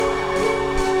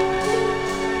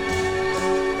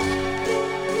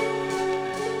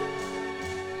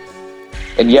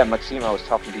And yeah, Maxime, I was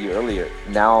talking to you earlier.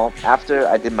 Now, after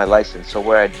I did my license, so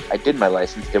where I did my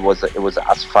license, it was an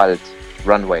asphalt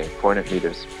runway, 400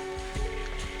 meters.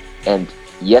 And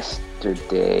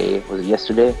yesterday, was it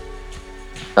yesterday?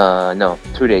 No,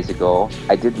 2 days ago,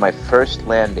 I did my first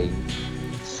landing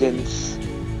since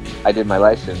I did my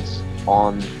license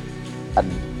on a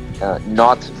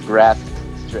not graphed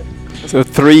strip. So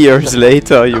 3 years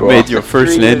later, you Cool. made your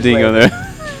first 3 years landing later.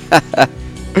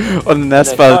 on an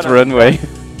asphalt runway.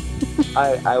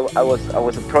 I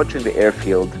was approaching the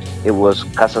airfield. It was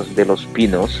Casas de los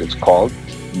Pinos, it's called,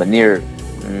 but near.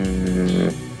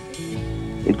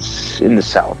 It's in the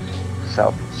south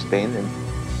of Spain,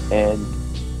 and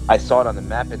I saw it on the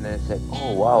map, and then I said,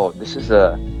 "Oh wow, this is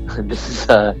a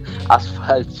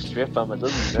asphalt strip." I'm a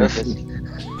little nervous.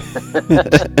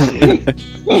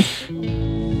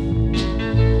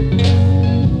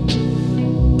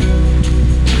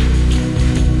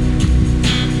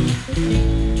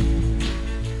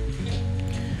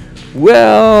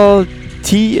 Well,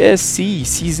 TSC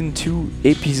Season 2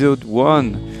 Episode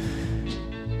 1.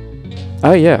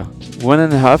 Oh yeah,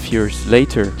 1.5 years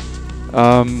later.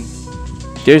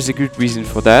 There's a good reason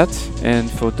for that,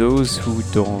 and for those who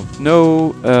don't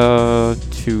know,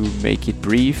 to make it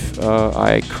brief,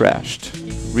 I crashed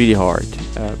really hard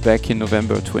back in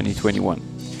November 2021.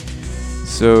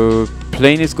 So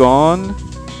plane is gone.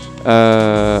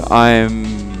 I'm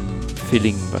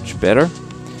feeling much better.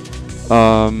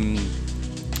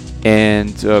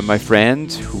 And my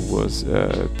friend, who was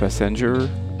a passenger,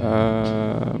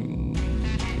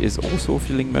 is also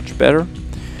feeling much better.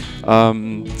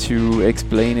 To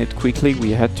explain it quickly,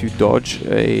 we had to dodge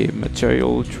a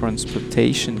material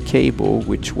transportation cable,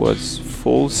 which was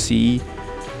full sea,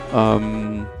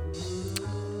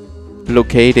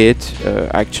 located.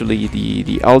 Actually,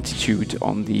 the altitude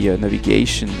on the on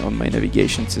my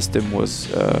navigation system was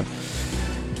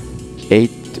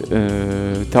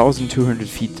 8,200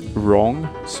 feet wrong,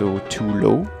 so too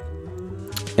low.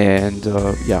 And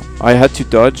I had to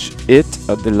dodge it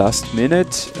at the last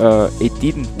minute. It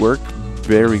didn't work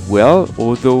very well,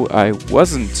 although I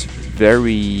wasn't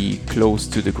very close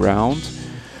to the ground.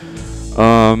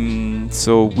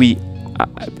 So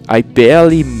I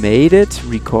barely made it,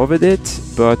 recovered it,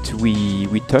 but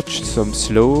we touched some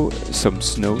snow,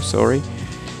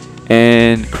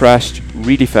 and crashed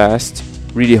really fast,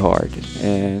 really hard.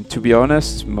 And to be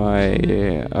honest, my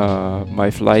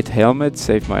flight helmet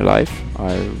saved my life.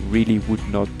 I really would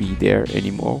not be there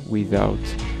anymore without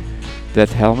that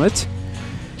helmet.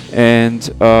 And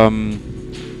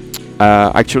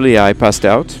actually, I passed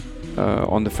out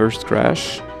on the first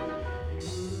crash.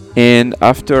 And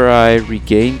after I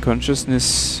regained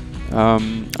consciousness,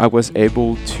 I was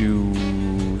able to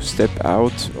step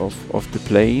out of the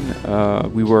plane.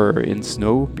 We were in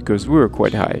snow because we were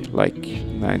quite high, like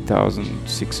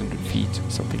 9,600 feet,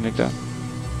 something like that.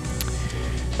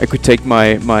 I could take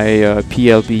my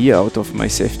PLB out of my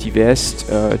safety vest,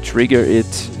 trigger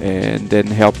it, and then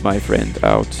help my friend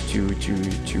out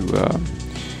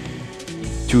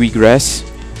to egress.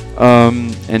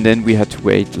 And then we had to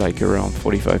wait like around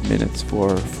 45 minutes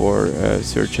for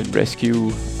search and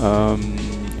rescue.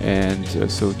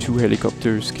 So 2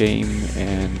 helicopters came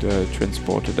and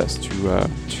transported us to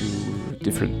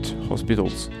different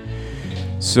hospitals.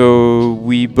 So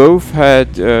we both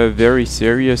had a very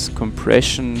serious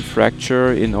compression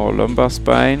fracture in our lumbar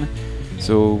spine.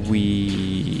 So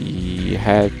we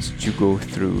had to go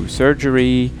through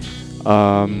surgery.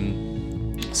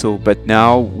 But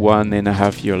now,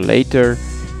 1.5 years later,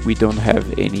 we don't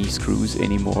have any screws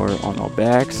anymore on our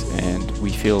backs, and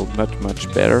we feel much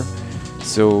better.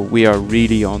 So we are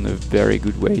really on a very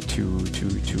good way to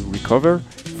recover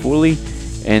fully,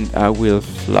 and I will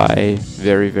fly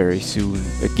very soon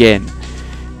again.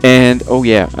 And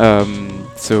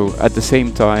so at the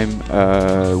same time,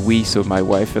 my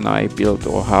wife and I built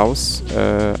our house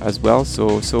as well.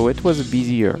 So it was a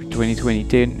busy year.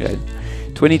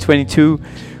 2022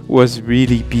 was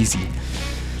really busy.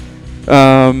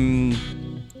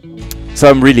 So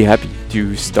I'm really happy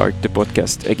to start the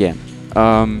podcast again.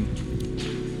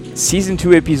 Season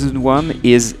 2 Episode 1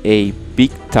 is a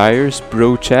Big Tires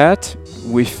Bro Chat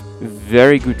with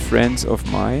very good friends of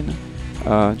mine.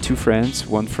 2 friends,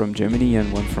 one from Germany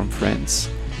and one from France.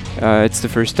 It's the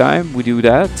first time we do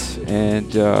that,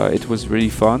 and it was really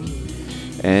fun.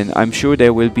 And I'm sure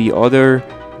there will be other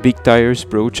Big Tires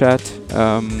Bro Chat.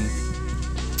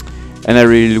 And I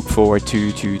really look forward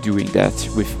to doing that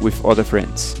with other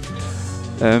friends.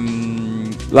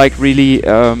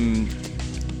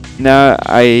 now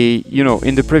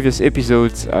in the previous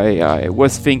episodes, I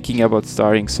was thinking about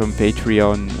starting some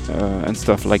Patreon and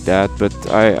stuff like that, but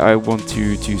I want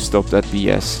to stop that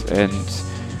BS, and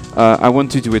I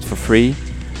want to do it for free.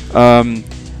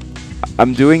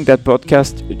 I'm doing that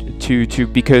podcast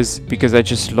because I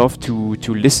just love to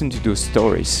listen to those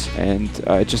stories, and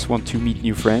I just want to meet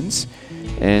new friends,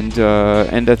 and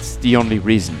that's the only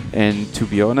reason. And to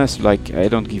be honest, like, I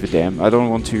don't give a damn. I don't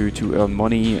want to earn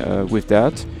money with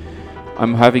that.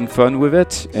 I'm having fun with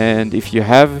it, and if you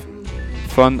have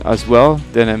fun as well,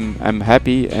 then I'm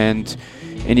happy, and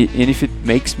if it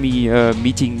makes me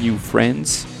meeting new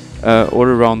friends all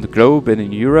around the globe and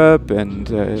in Europe, and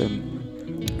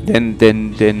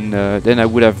then I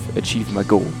would have achieved my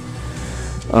goal.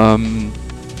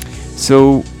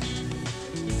 So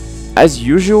as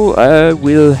usual, I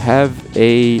will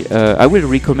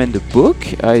recommend a book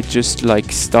I just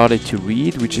like started to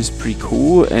read, which is pretty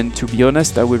cool. And to be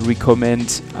honest, I will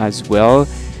recommend as well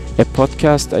a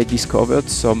podcast I discovered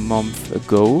some month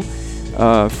ago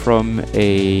from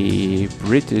a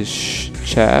British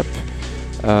chap,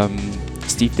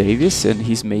 Steve Davis, and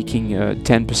he's making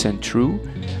 10% True.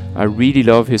 I really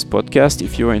love his podcast.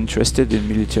 If you're interested in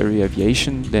military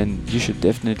aviation, then you should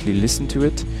definitely listen to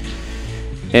it.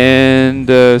 And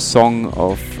the song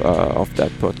of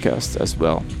that podcast as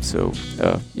well. So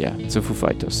it's a Foo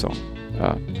Fighters song.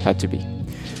 Had to be.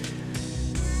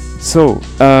 So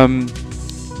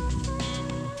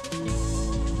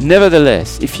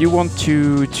nevertheless, if you want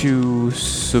to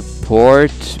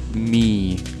support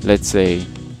me, let's say,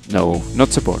 no, not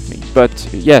support me, but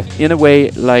yeah, in a way,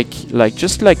 like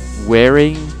just like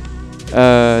wearing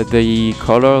the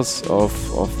colors of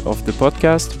the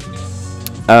podcast.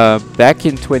 Back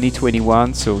in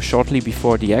 2021, so shortly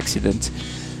before the accident,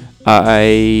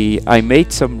 I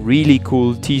made some really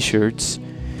cool T-shirts.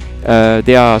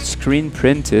 They are screen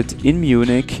printed in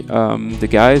Munich. The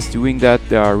guys doing that,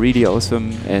 they are really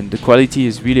awesome, and the quality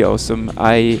is really awesome.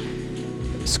 I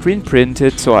screen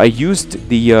printed, so I used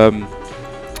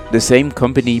the same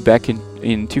company back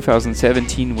in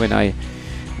 2017 when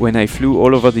I flew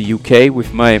all over the UK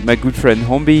with my good friend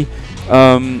Hombi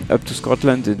up to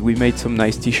Scotland, and we made some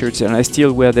nice T-shirts, and I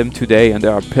still wear them today, and they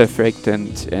are perfect.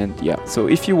 And yeah, so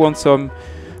if you want some,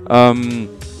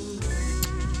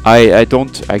 I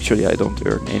don't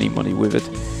earn any money with it.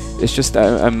 It's just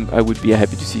I would be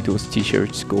happy to see those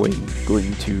T-shirts going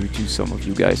to some of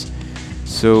you guys.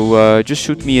 So just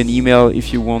shoot me an email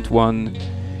if you want one.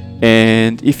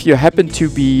 And if you happen to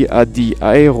be at the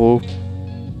Aero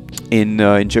in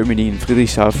Germany, in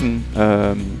Friedrichshafen,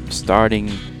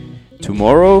 starting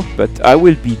tomorrow, but I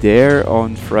will be there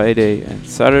on Friday and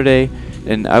Saturday,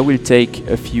 and I will take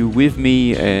a few with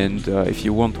me. And if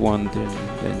you want one,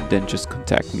 then just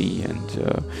contact me and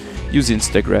use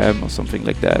Instagram or something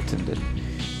like that, and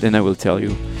then I will tell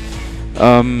you.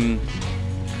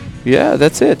 Yeah,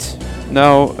 that's it.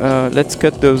 Now let's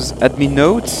cut those admin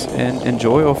notes and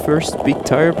enjoy our first Big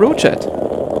Tire Bro Chat.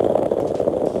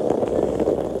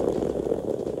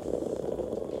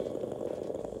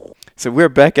 So we're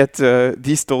back at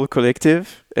the Stall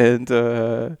Collective, and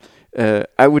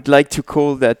I would like to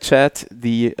call that chat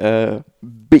the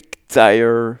Big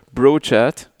Tire Bro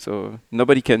Chat. So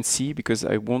nobody can see because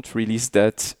I won't release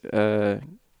that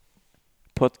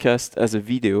podcast as a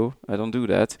video. I don't do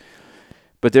that.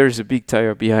 But there is a big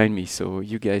tire behind me, so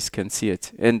you guys can see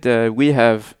it. And we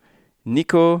have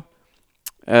Nico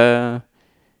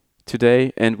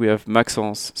today, and we have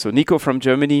Maxence. So Nico from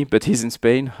Germany, but he's in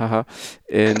Spain, haha.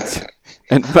 And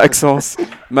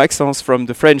Maxence from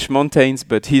the French mountains,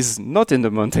 but he's not in the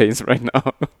mountains right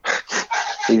now.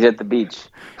 He's at the beach.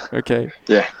 Okay.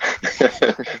 Yeah.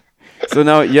 So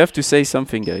now you have to say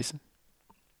something, guys.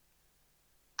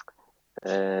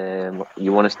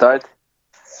 You want to start?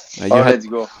 Let's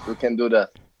go. We can do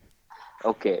that.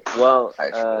 Okay. Well,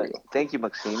 thank you,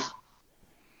 Maxime.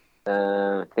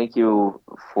 Thank you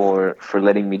for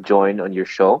letting me join on your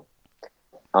show.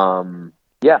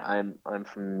 Yeah, I'm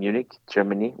from Munich,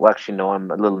 Germany. Well, actually, no, I'm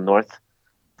a little north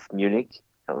of Munich,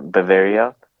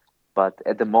 Bavaria. But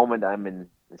at the moment, I'm in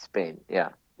Spain. Yeah,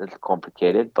 a little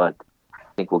complicated, but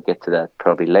I think we'll get to that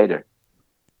probably later.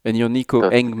 And you're Nico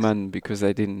Engman, because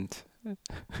I didn't.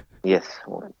 Yes.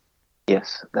 Well,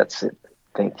 yes, that's it.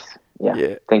 Thanks.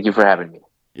 Yeah. Thank you for having me.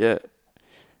 Yeah.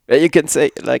 You can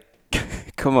say, like,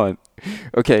 come on.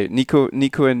 Okay, Nico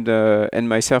and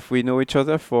myself, we know each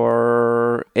other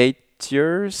for 8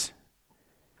 years.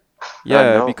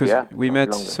 Yeah, because we met.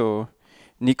 Longer. So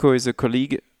Nico is a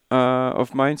colleague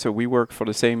of mine, so we work for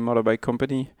the same motorbike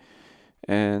company.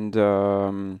 And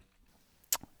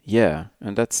Yeah,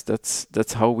 and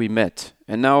that's how we met.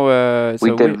 And now, We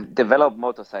so we developed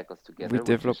motorcycles we together, which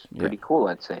developed. is Yeah, pretty cool,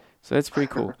 I'd say. so that's pretty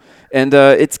cool. And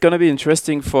it's gonna be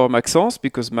interesting for Maxence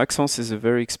because Maxence is a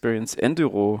very experienced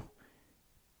enduro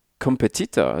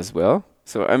competitor as well.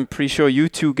 So I'm pretty sure you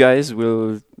two guys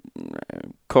will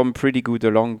come pretty good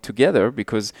along together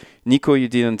because Nico, you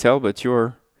didn't tell, but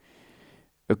you're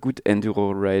a good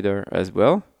enduro rider as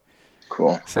well.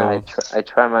 Cool. So I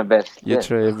try my best. you Yeah.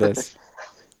 try your best.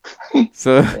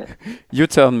 So Yeah. you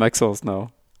turn Maxence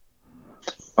now.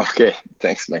 Okay,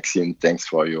 thanks, Maxime. Thanks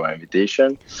for your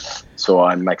invitation. So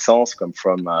I'm Maxence, come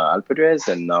from Alpe d'Huez,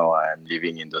 and now I'm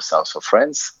living in the south of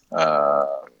France.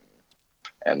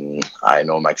 And I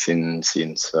know Maxime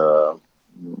since how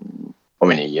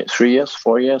many years? 3 years?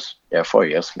 4 years? Yeah, 4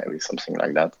 years, maybe something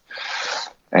like that.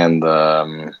 And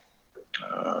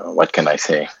what can I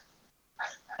say?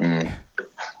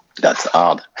 That's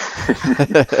hard.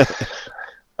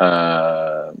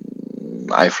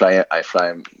 I fly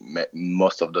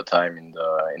most of the time in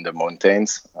the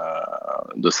mountains.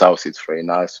 The south is very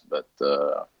nice, but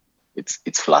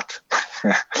it's flat,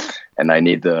 and I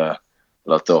need a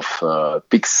lot of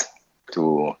peaks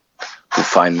to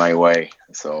find my way.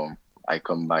 So I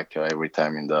come back every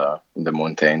time in the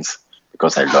mountains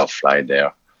because I love fly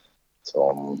there.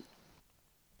 So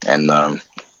and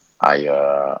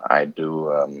I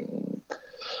do.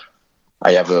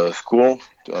 I have a school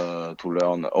to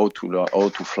learn how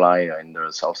to fly in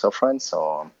the south of France.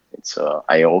 So it's a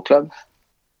aero club.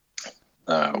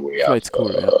 We Flight have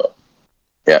school,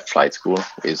 flight school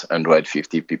with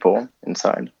 150 people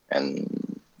inside and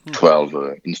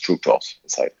 12 instructors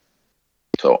inside.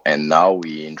 So and now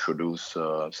we introduce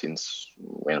since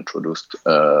 1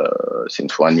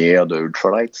 year the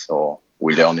ultralight. So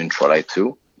we learn ultralight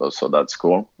too. So that's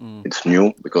cool. It's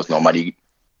new because normally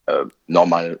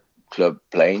normal club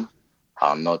plane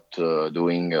are not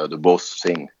doing the both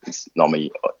thing. It's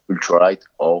normally ultralight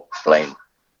or plane.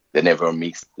 They never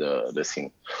mix the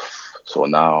thing. So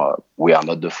now we are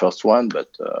not the first one, but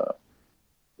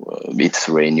it's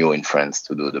very new in France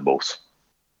to do the both.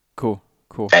 Cool.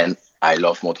 And I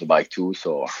love motorbike too,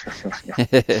 so.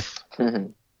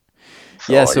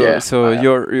 So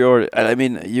you're. I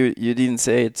mean, you didn't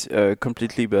say it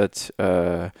completely, but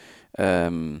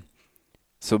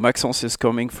so Maxence is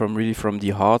coming from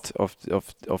the heart of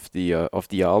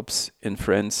the Alps in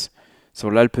France. So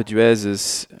l'Alpe d'Huez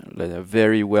is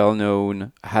very well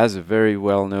known, has a very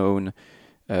well known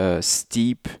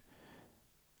steep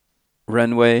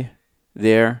runway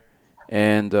there,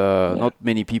 and not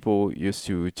many people used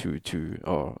to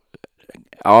or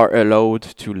are allowed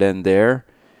to land there,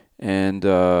 and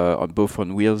on both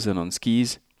on wheels and on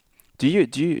skis. Do you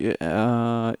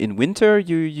in winter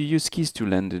you use skis to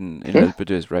land in Alpe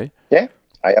d'Huez, right? Yeah,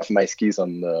 I have my skis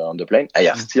on the plane. I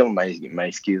have still my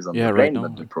skis on the plane, right now.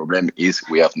 but the problem is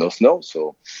we have no snow,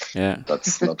 so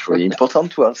that's not really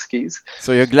important to have skis.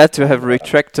 So you're glad to have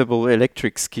retractable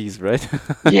electric skis, right?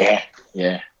 Yeah.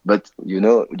 But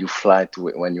you fly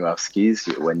when you have skis.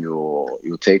 When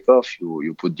you take off,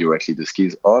 you put directly the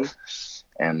skis on.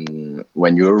 And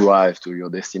when you arrive to your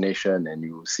destination and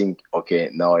you think, okay,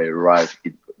 now I arrive,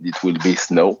 it will be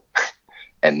snow.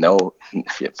 And now,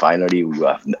 finally, you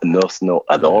have no snow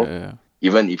at all. Yeah.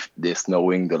 Even if they're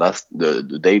snowing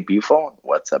the day before,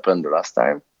 what's happened the last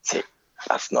time? See,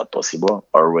 that's not possible.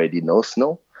 Already no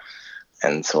snow.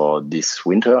 And so this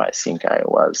winter, I think I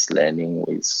was landing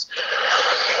with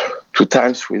 2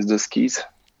 times with the skis.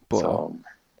 Wow. So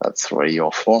that's really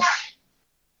awful.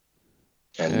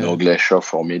 And no glacier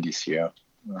for me this year.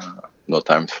 No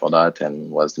time for that,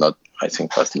 and I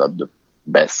think was not the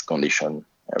best condition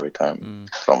every time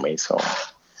for me. So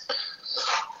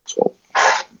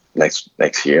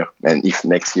next year, and if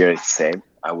next year it's same,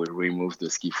 I will remove the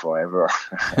ski forever.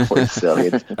 I will sell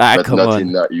it, but not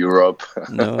in Europe.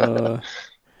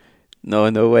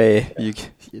 No way. You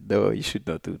should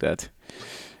not do that.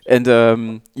 And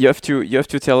you have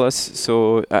to tell us.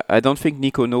 So I don't think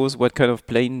Nico knows what kind of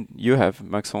plane you have,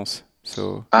 Maxence.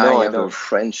 So I have a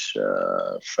French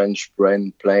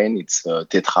brand plane. It's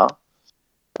Tetra.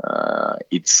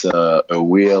 It's a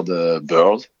weird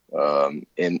bird,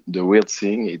 and the weird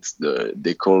thing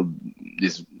they call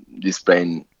this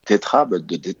plane Tetra, but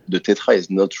the Tetra is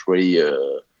not really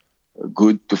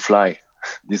good to fly.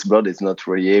 This bird is not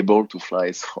really able to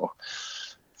fly, so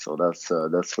that's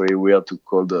very weird to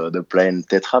call the plane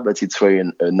Tetra, but it's very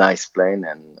a nice plane,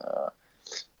 and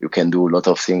you can do a lot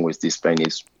of things with this plane.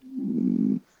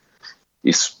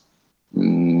 It's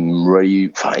really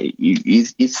fine.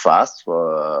 It's fast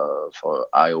for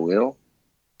high wings,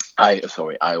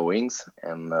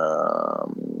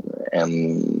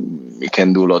 and it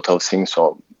can do a lot of things.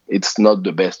 So it's not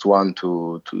the best one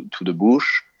to the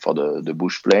bush for the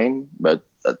bush plane, but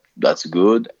that's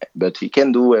good. But he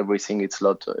can do everything. It's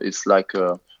like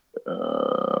a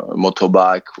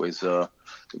motorbike with a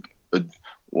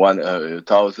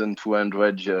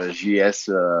 1,200 GS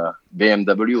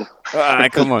BMW.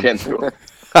 Come on. Can do.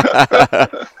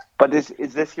 But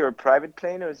is this your private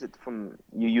plane, or is it from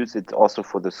you use it also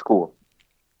for the school?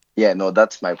 Yeah, no,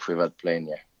 that's my private plane.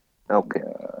 Yeah. Okay.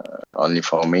 Only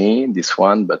for me, this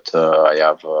one, but I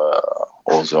have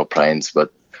other planes,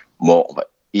 but more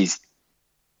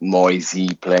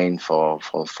easy plane for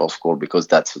school, because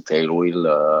that's a tail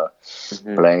wheel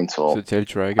plane. So So tail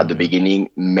dragger. at the beginning,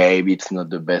 maybe it's not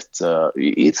the best.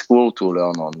 It's cool to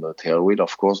learn on the tail wheel,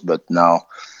 of course, but now,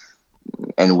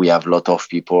 and we have a lot of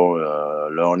people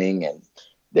learning, and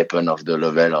depend of the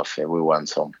level of everyone.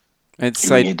 So And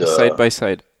you need side by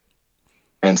side.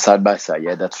 and side by side,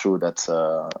 yeah, that's true. That's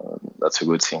a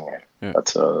good thing. Yeah.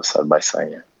 That's side by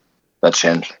side. Yeah, that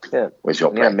change. Yeah. With your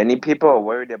plane. Yeah, many people are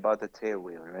worried about the tail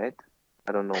wheel, right?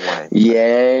 I don't know why.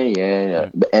 Yeah.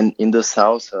 And in the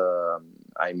south,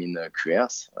 I'm in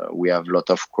QS. We have a lot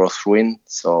of crosswind,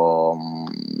 so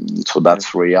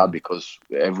that's really hard, because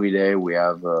every day we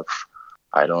have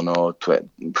I don't know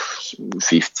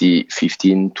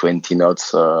 15, 20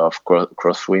 knots of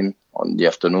crosswind on the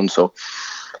afternoon. So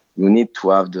you need to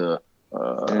have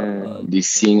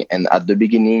this thing, and at the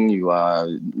beginning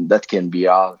that can be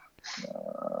hard.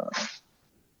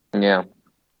 Yeah.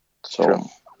 So True.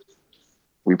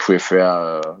 we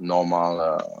prefer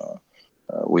normal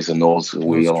with a nose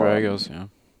wheel. Draggers,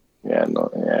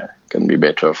 Can be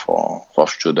better for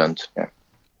students. Yeah.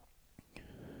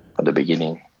 At the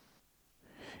beginning.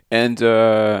 And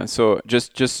so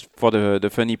just for the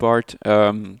funny part,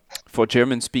 for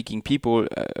German-speaking people,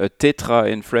 a tetra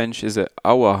in French is a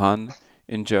Auerhahn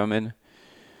in German.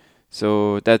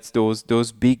 So that's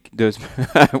those big,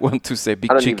 I want to say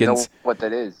big I don't chickens. even know what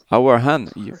that is.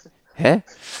 Auerhahn.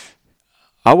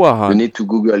 Auerhahn. You need to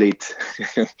Google it.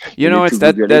 you know, it's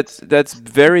that's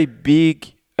very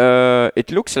big.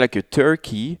 It looks like a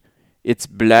turkey. It's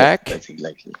black. Yeah, that's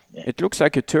exactly. Yeah. It looks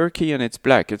like a turkey, and it's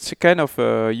black. It's a kind of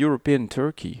a European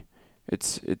turkey.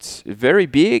 It's very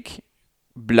big,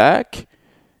 black,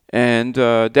 and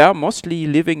they are mostly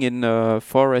living in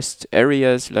forest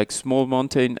areas, like small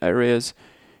mountain areas,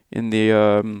 in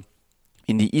the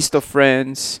east of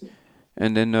France,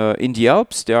 and then in the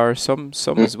Alps there are some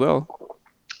as well.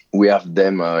 We have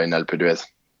them in Alpe d'Huez,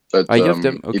 but you have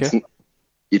them. Okay.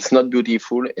 It's not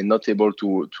beautiful and not able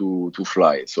to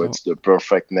fly, so it's the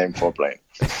perfect name for plane.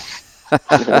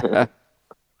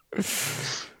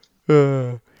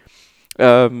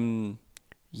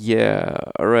 Yeah,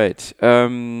 all right.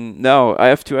 Now I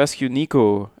have to ask you,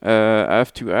 Nico. I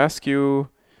have to ask you.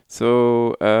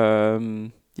 So,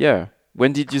 yeah,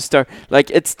 when did you start?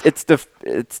 Like, it's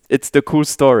the cool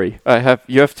story.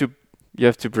 You have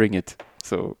to bring it.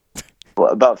 So.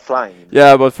 Well, about flying.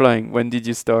 Yeah, about flying. When did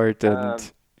you start?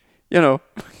 And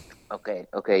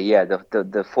Okay. Yeah,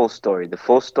 the full story. The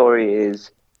full story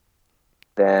is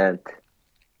that,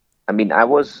 I mean,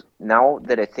 now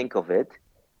that I think of it,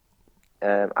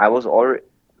 I was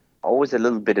always a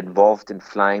little bit involved in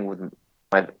flying with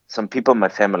some people in my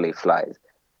family flies.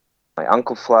 My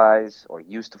uncle flies, or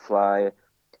used to fly,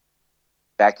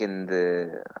 back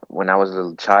when I was a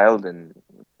little child, and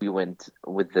we went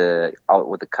out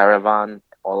with the caravan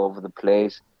all over the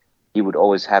place. He would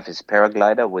always have his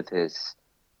paraglider with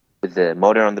the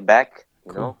motor on the back,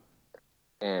 you know,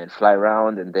 and fly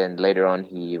around. And then later on,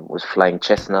 he was flying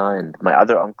Cessna, and my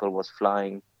other uncle was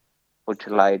flying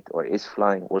ultralight, or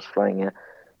was flying, yeah.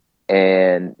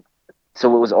 And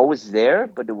so it was always there,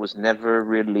 but it was never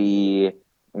really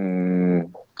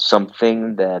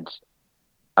something that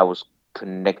I was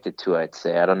connected to, I'd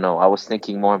say. I don't know. I was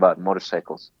thinking more about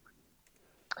motorcycles.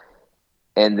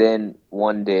 And then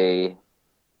one day,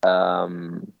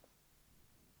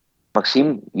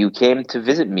 Maxime, you came to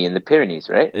visit me in the Pyrenees,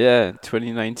 right? Yeah,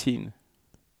 2019.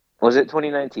 Was it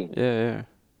 2019? Yeah.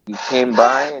 You came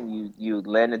by and you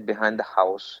landed behind the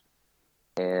house,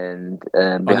 and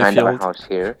behind our house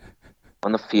here,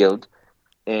 on the field.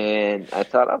 And I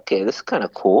thought, okay, this is kind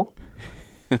of cool.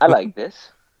 I like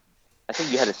this. I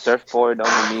think you had a surfboard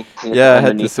underneath. Yeah, I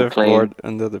had the surfboard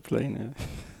under the plane.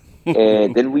 Yeah.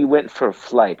 And then we went for a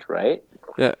flight, right?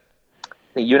 Yeah.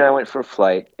 You and I went for a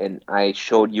flight, and I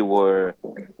showed you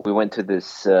we went to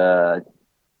this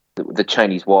the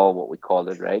Chinese Wall, what we called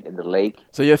it, right, in the lake.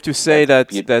 So you have to say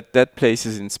that place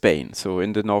is in Spain, so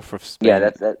in the north of Spain. Yeah,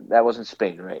 that was in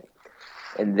Spain, right?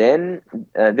 And then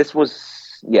it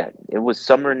was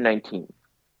summer 19.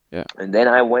 Yeah. And then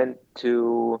I went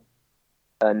to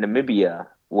Namibia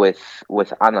with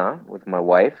Anna, with my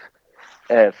wife,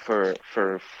 for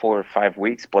 4 or 5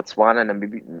 weeks. Botswana,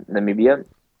 Namibia,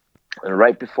 and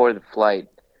right before the flight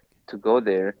to go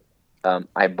there,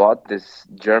 I bought this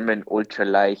German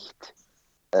ultraleicht,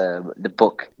 the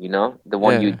book, the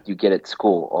one Yeah. you get at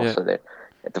school, Yeah. also there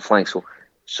at the flying school.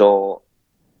 So,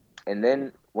 and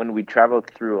then when we traveled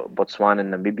through Botswana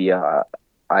and Namibia,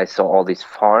 I saw all these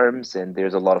farms, and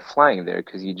there's a lot of flying there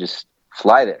because you just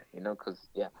fly there, because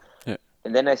yeah. Yeah.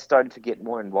 And then I started to get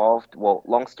more involved. Well,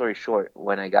 long story short,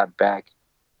 when I got back,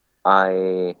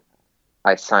 I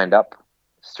I signed up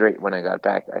straight when I got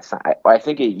back. I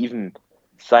think I even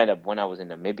signed up when I was in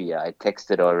Namibia. I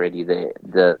texted already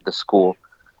the school,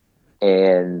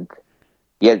 and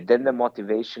yeah, then the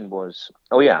motivation was,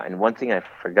 oh yeah, and one thing I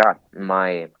forgot,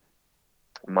 my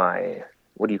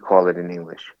what do you call it in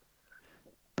English?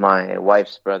 My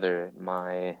wife's brother,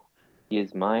 he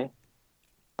is my,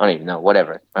 I don't even know,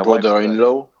 whatever. My wife's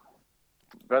Brother-in-law.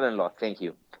 brother-in-law. Thank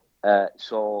you.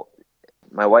 So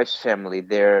my wife's family,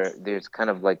 there's kind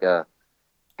of like a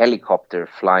helicopter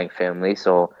flying family.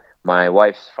 So my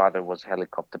wife's father was a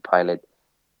helicopter pilot,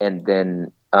 and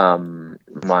then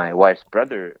my wife's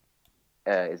brother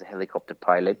is a helicopter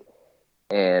pilot,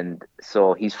 and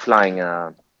so he's flying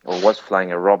or was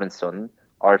flying a Robinson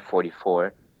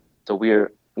R-44. So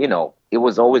it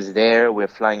was always there. We're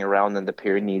flying around in the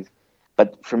Pyrenees,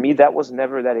 but for me that was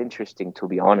never that interesting, to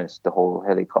be honest. The whole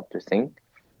helicopter thing.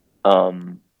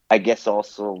 Um, I guess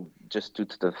also just due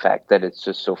to the fact that it's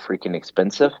just so freaking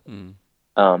expensive. Mm.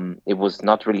 It was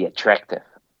not really attractive.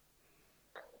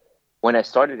 When I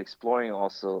started exploring,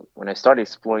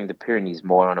 the Pyrenees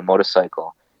more on a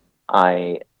motorcycle,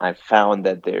 I found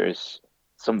that there's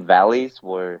some valleys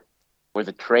where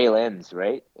the trail ends,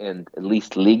 right? And at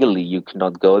least legally, you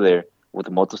cannot go there with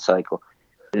a motorcycle.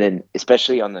 And then,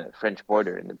 especially on the French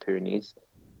border in the Pyrenees,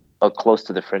 or close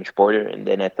to the French border. And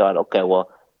then I thought, okay, well,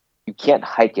 you can't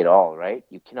hike it all, right?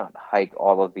 You cannot hike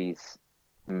all of these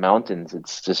mountains.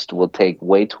 It's just will take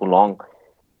way too long.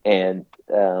 And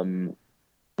then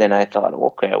I thought,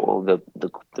 okay, well, the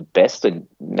best and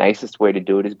nicest way to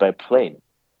do it is by plane.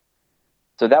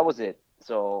 So that was it.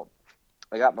 So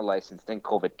I got my license. Then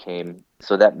COVID came,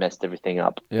 so that messed everything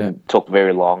up. Yeah. And took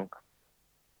very long.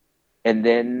 And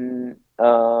then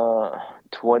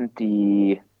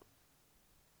 20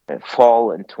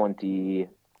 fall in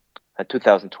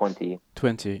 2020.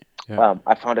 20. Yeah.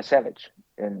 I found a Savage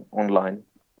online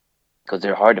because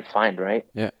they're hard to find, right?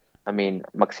 Yeah. I mean,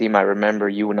 Maxime, I remember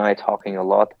you and I talking a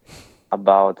lot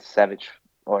about Savage,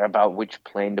 or about which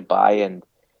plane to buy, and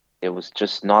there was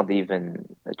just not even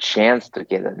a chance to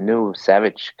get a new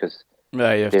Savage because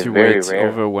Yeah, you have they're to very wait rare.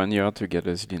 over 1 year to get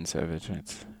a Zillion Savage.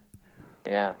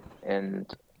 Yeah, and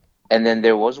then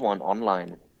there was one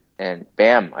online, and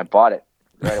bam, I bought it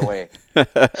right away.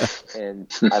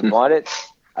 And I bought it,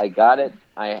 I got it.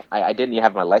 I didn't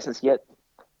have my license yet,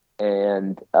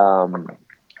 and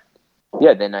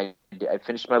yeah, then I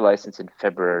finished my license in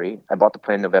February. I bought the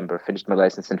plane in November, finished my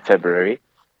license in February,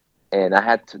 and I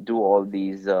had to do all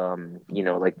these,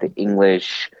 like the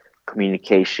English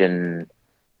communication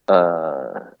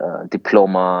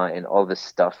diploma and all this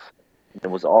stuff. It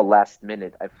was all last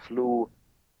minute. I flew,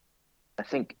 I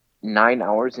think, 9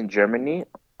 hours in Germany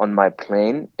on my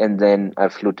plane, and then I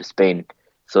flew to Spain.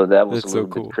 So that was That's a little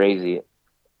so cool. bit crazy.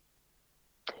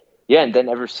 Yeah, and then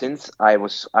ever since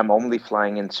I'm only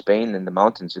flying in Spain, in the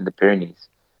mountains, in the Pyrenees,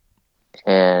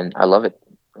 and I love it.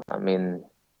 I mean,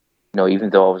 even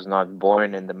though I was not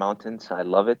born in the mountains, I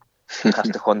love it.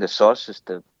 Castellón de Sos is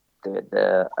the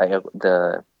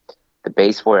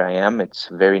base where I am. It's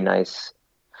a very nice,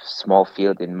 small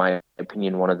field, in my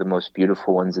opinion, one of the most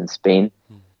beautiful ones in Spain.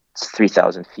 It's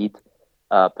 3,000 feet,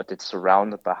 but it's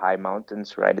surrounded by high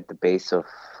mountains right at the base of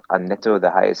Aneto, the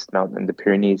highest mountain in the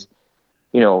Pyrenees,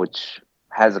 which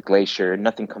has a glacier.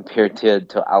 Nothing compared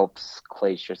to Alps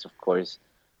glaciers, of course,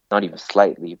 not even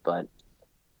slightly, but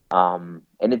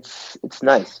and it's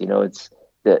nice. It's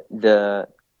the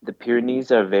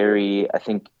Pyrenees are very, I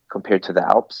think, compared to the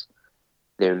Alps,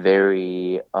 they're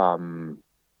very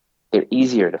they're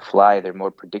easier to fly. They're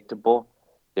more predictable.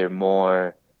 They're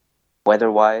more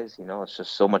weather-wise, it's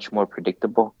just so much more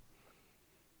predictable.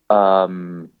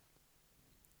 And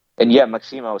yeah,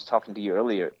 Maxime, I was talking to you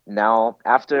earlier. Now,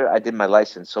 after I did my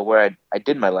license, so where I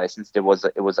did my license, it was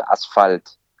an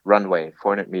asphalt runway,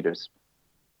 400 meters.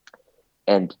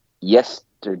 And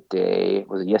yesterday,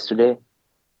 was it yesterday?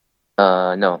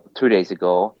 No, 2 days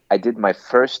ago, I did my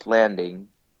first landing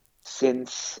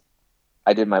since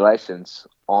I did my license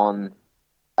on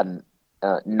a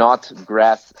not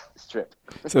grass strip.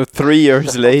 So 3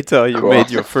 years later, you Cool.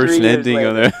 made your first 3 years landing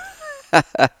on later. a.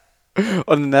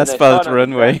 On an and I saw asphalt it on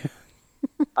the ground. runway.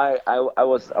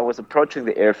 I was approaching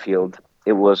the airfield.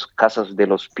 It was Casas de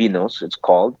los Pinos. It's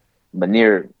called, but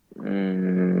near.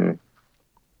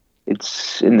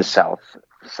 It's in the south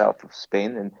of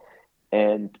Spain,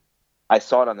 and I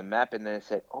saw it on the map, and then I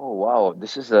said, "Oh wow,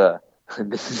 this is a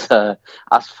this is a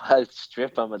asphalt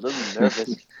strip." I'm a little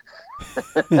nervous,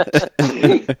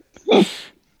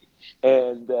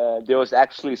 and there was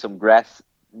actually some grass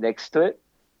next to it,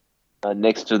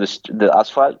 next to the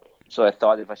asphalt. So I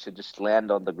thought if I should just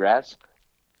land on the grass,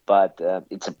 but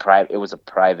It was a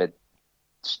private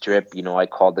strip. I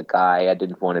called the guy. I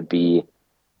didn't want to be,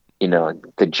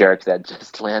 the jerk that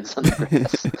just lands on the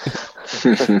grass.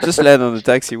 Just land on the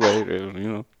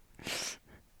taxiway,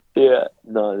 Yeah,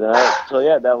 no, so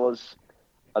yeah, that was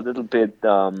a little bit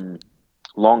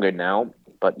longer now,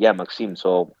 but yeah, Maxime.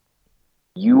 So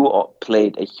you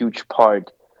played a huge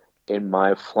part in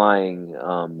my flying.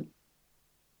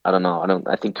 I don't know.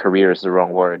 I think career is the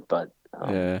wrong word, but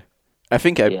Yeah. I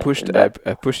think I yeah, pushed in I, that.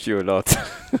 I pushed you a lot.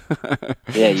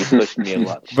 Yeah, you pushed me a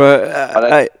lot, But but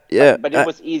I yeah, but it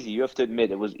was easy. You have to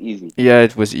admit it was easy. yeah,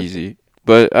 it was easy.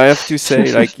 But I have to say,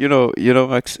 like,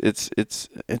 Max,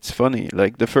 it's funny.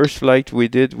 Like the first flight we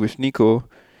did with Nico,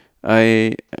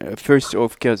 I first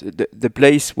of course the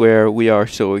place where we are.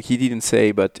 So he didn't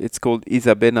say, but it's called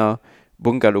Isabena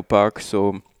Bungalow Park.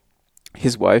 So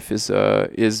his wife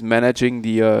is managing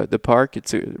the park.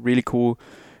 It's a really cool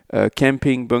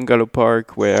camping bungalow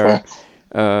park where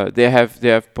they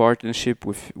have partnership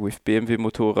with BMW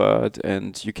Motorrad,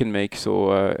 and you can make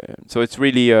so it's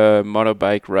really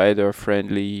motorbike rider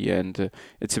friendly, and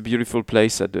it's a beautiful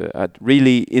place at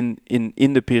really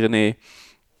in the Pyrenees,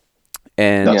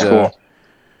 and That's Yeah. cool.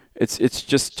 it's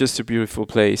just a beautiful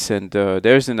place, and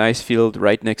there's a nice field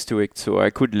right next to it, so I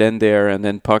could land there and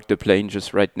then park the plane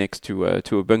just right next to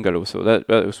a bungalow. So that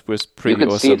was You pretty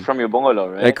could see it awesome. from your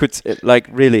bungalow, I right? could like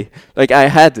really like I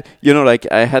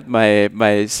had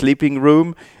my sleeping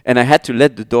room, and I had to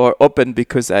let the door open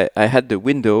because I had the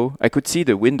window. I could see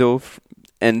the window,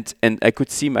 and I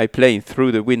could see my plane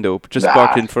through the window, just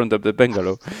parked Ah, in front of the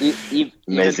bungalow. Even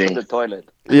from amazing. the toilet.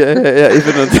 Yeah, yeah, yeah,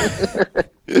 even on.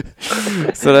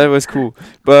 So that was cool,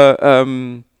 but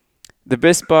the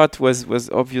best part was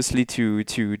obviously to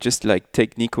just like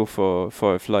take Nico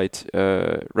for a flight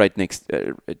right next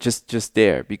just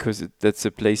there, because that's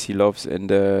a place he loves,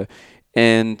 and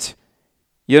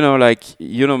like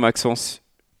Maxence,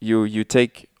 you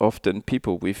take often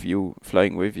people with you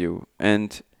flying with you,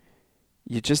 and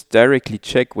you just directly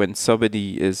check when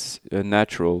somebody is a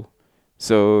natural.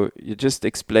 So you just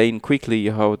explain quickly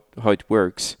how it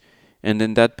works, and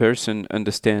then that person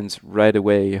understands right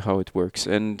away how it works.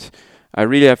 And I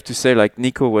really have to say, like,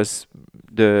 Nico was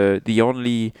the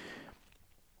only,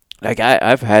 like,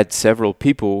 I've had several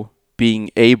people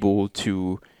being able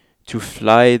to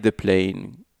fly the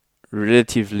plane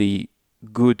relatively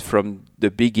good from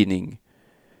the beginning,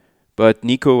 but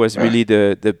Nico was Yeah. really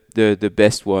the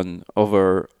best one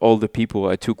over all the people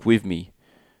I took with me.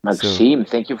 So Maxime,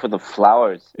 thank you for the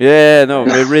flowers, my yeah, no,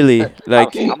 friend. really, How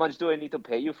like, much do I need to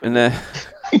pay you for and this?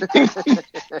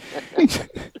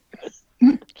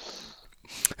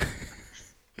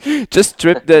 just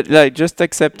strip that, like, just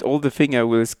accept all the thing I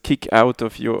will kick out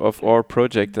of our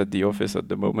project at the office at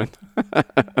the moment.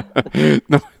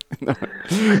 No, no,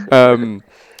 um,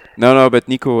 no, but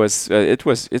Nico was it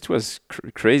was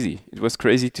crazy. It was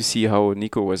crazy to see how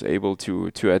Nico was able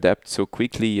to adapt so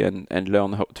quickly and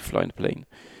learn how to fly the plane.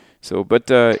 So, but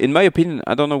in my opinion,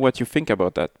 I don't know what you think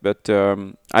about that, but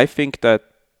I think that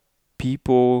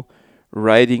people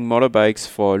riding motorbikes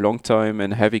for a long time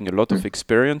and having a lot of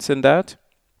experience in that,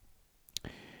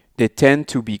 they tend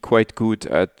to be quite good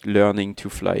at learning to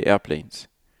fly airplanes.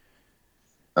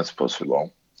 That's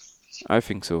possible. I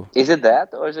think so. Is it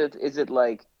that, or is it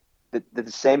like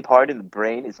the same part in the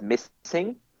brain is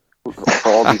missing for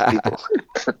all these people?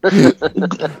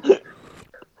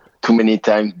 Too many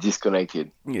times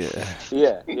disconnected. Yeah.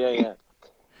 Yeah.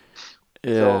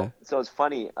 Yeah. So it's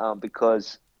funny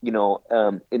because in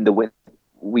the winter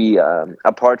we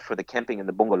apart for the camping in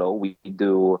the bungalow, we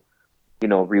do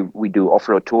we do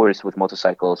off-road tours with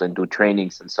motorcycles and do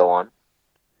trainings and so on.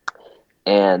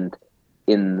 And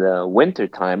in the winter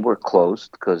time we're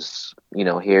closed because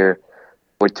here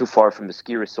we're too far from the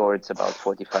ski resorts, about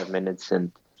 45 minutes,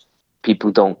 and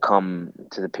people don't come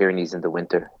to the Pyrenees in the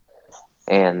winter.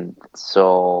 And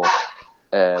so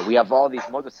we have all these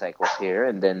motorcycles here,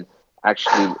 and then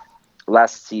actually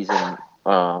last season,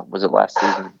 was it last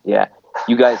season? Yeah,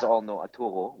 you guys all know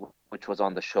Arturo, which was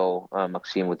on the show,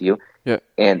 Maxime, with you. Yeah.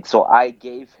 And so I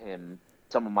gave him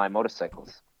some of my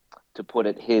motorcycles to put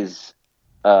at his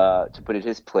to put it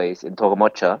his place in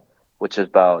Togomocha, which is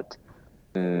about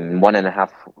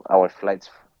 1.5 hour flights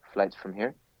from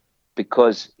here,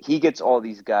 because he gets all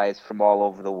these guys from all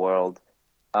over the world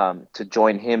to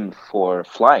join him for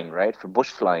flying, right? For bush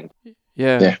flying.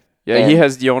 Yeah. Yeah. Yeah, he And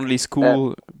has the only uh,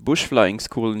 school, bush flying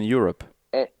school in Europe.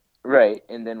 right.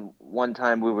 And then one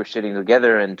time we were sitting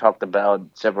together and talked about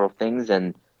several things,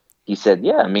 and he said,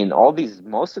 "Yeah, I mean,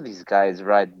 most of these guys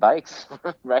ride bikes,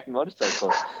 ride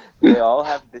motorcycles. They all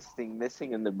have this thing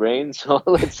missing in the brain. So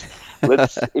let's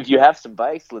if you have some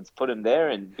bikes, let's put them there,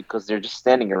 and because they're just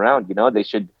standing around, they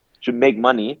should make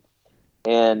money."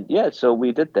 And yeah, so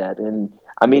we did that, and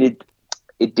I mean,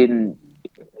 it didn't.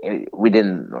 We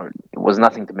didn't, or it was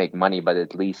nothing to make money, but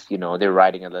at least they're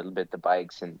riding a little bit the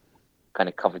bikes and kind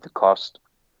of covered the cost.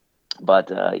 But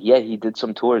yeah, he did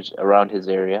some tours around his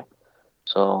area,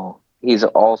 so he's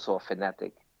also a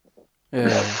fanatic in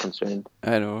that Yeah, concerned.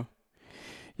 I know.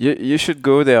 You should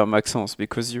go there, Maxence,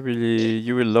 because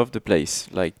you will love the place.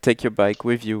 Like take your bike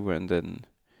with you and then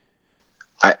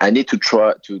I need to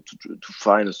try to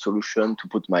find a solution to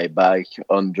put my bike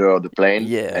under the plane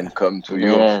yeah, and come to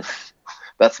you. Yes,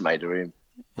 That's my dream.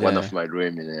 One yeah. of my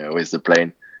dream with the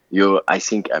plane.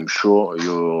 I'm sure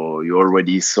you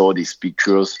already saw these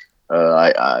pictures.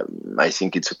 I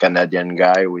think it's a Canadian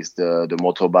guy with the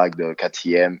motorbike, the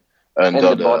KTM and under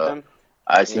the the. bottom,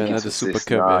 I yeah, think Yeah, it's the a Super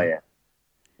Cub, Cessna. yeah.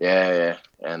 Yeah, yeah,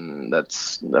 and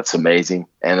that's amazing.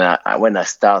 And when I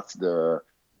start to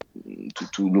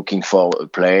looking for a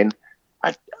plane,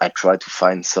 I try to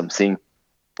find something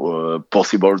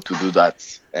possible to do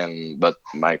that. But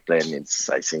my plane is,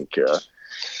 I think,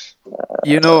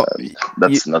 You know, you,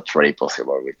 that's not really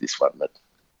possible with this one. But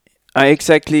I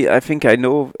think I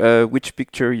know which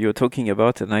picture you're talking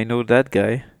about, and I know that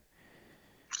guy.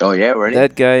 oh yeah, really?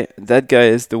 That guy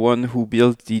is the one who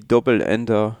built the double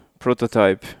ender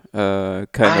prototype, kind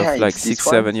Ah, of like it's six, this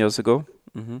one. 7 years ago.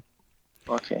 hmm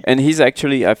Okay, And he's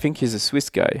actually, I think he's a Swiss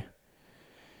guy.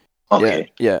 Yeah,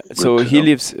 okay, yeah. good So to he know.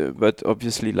 lives, but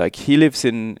obviously, like he lives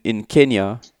in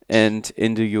Kenya and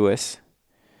in the US,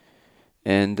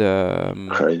 and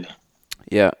Crazy.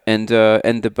 yeah, and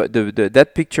the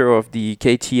that picture of the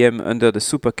KTM under the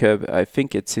Super Cub, I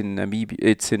think it's in Namibia,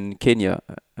 it's in Kenya,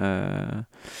 uh,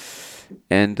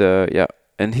 and yeah,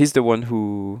 and he's the one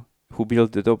who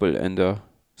built the double ender,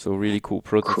 so really cool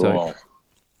prototype. Cool.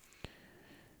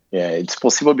 Yeah, it's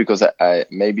possible because I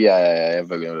maybe I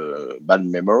have a bad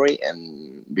memory,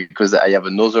 and because I have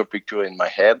another picture in my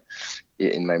head,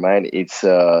 in my mind. It's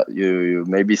you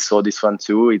maybe saw this one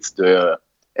too. It's the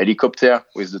helicopter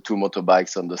with the two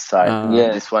motorbikes on the side.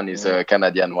 yes, This one is yeah. a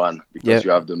Canadian one Yeah. because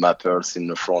you have the mappers in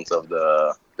the front of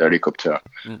the helicopter.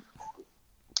 Mm.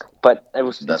 But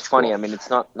it's That's funny. cool. I mean, it's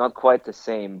not quite the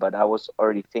same. But I was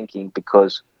already thinking,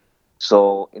 because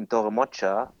so in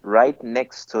Toromocha, right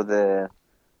next to the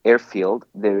airfield,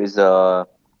 there is a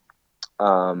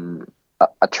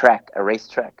track, a race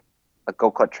track, a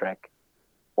go-kart track,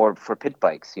 or for pit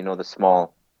bikes, the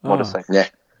small Ah. motorcycles. Yeah.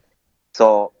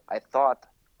 So I thought,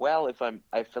 well,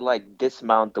 I feel like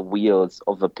dismount the wheels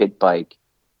of a pit bike,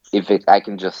 I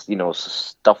can just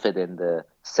stuff it in the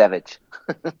Savage,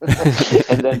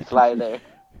 and then fly there,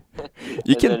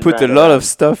 You and can then put a ride lot of around.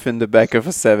 stuff in the back of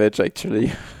a Savage,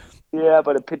 actually. Yeah,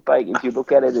 but a pit bike, if you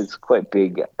look at it, it's quite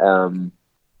big.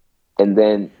 And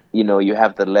then you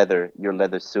have your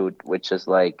leather suit, which is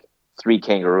like three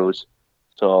kangaroos.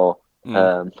 So Mm.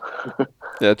 um,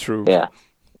 Yeah, true. yeah,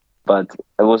 but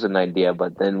it was an idea.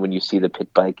 But then when you see the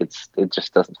pit bike, it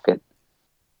just doesn't fit.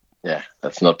 Yeah,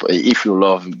 that's not. If you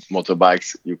love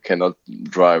motorbikes, you cannot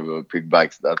drive big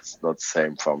bikes. That's not the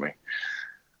same for me.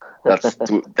 That's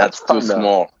too. That's That's too fun though.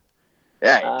 small.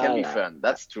 Yeah, it can Ah, be yeah, fun.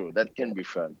 That's true. That can be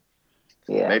fun.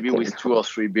 yeah, it Maybe can be with two fun. or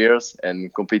three beers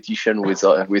and competition with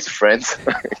friends.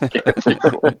 It can be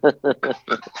cool.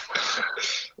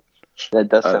 That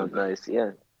does Uh, sound nice.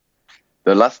 Yeah.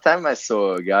 the last time I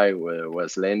saw a guy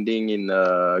was landing in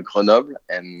Grenoble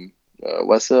and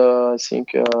was I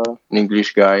think an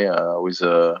English guy with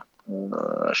a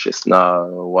Cessna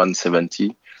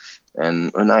 170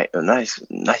 and a nice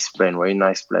plane, very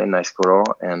nice plane, nice color,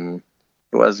 and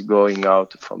he was going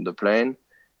out from the plane,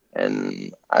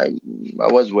 and I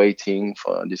was waiting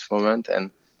for this moment,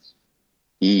 and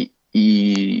he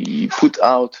put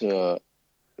out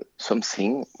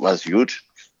something was huge,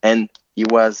 and he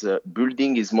was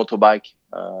building his motorbike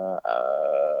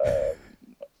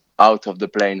out of the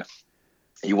plane.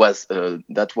 He was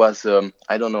that was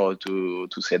I don't know to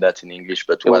say that in English,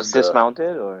 but It was was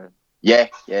dismounted, or yeah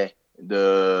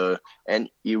and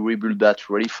he rebuilt that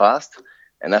really fast,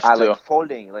 and after like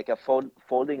folding, like a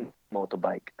folding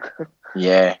motorbike.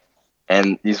 yeah,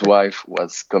 and his wife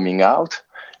was coming out,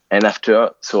 and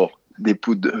after, so they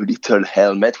put a little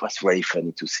helmet. Was very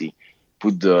funny to see.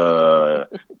 Put the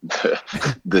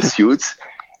suits,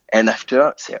 and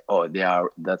after say, oh,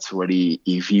 that's really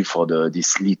heavy for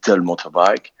this little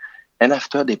motorbike. And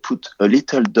after they put a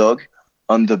little dog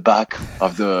on the back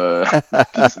of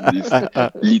this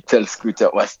little scooter.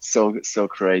 It was so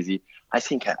crazy. I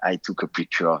think I took a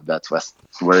picture of that. It was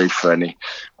very funny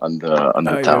on the You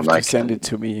have to tarmac. send it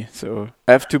to me. So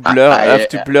I have to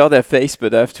blur their face,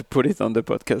 but I have to put it on the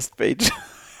podcast page.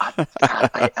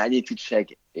 I need to check.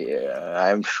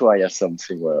 I'm sure I have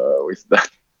something with that.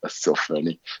 That's so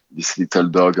funny. This little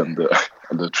dog on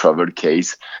the travel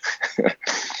case.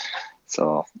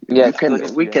 So Yeah,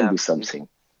 we can do something.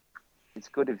 It's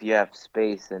good if you have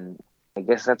space, and I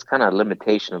guess that's kind of a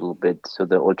limitation a little bit. So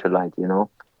the ultralight,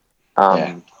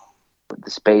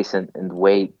 the space and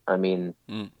weight. I mean,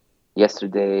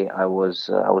 yesterday I was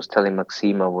telling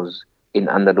Maxime I was in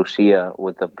Andalusia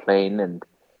with a plane, and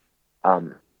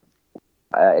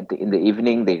in the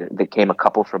evening they came a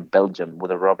couple from Belgium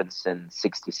with a Robinson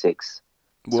 66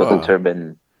 Circle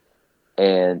Turbine,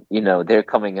 and they're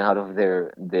coming out of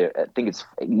their I think it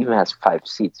even has 5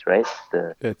 seats, right?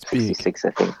 The That's 66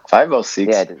 big. I think 5 or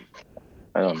 6. Yeah,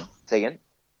 I don't know. Say again.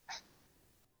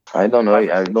 I don't know. 5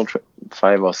 or I 6. don't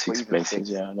 5 or 6 Or even places. 6.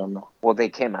 Yeah, I don't know. Well, they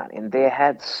came out and they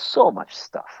had so much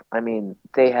stuff. I mean,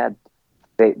 they had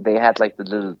like the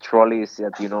little trolleys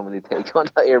that you normally take on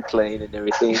the airplane and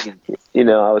everything. And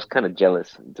I was kind of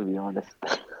jealous, to be honest.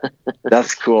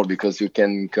 That's cool because you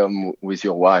can come with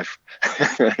your wife.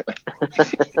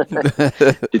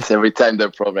 It's every time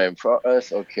the problem for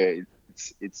us. Okay,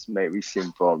 it's maybe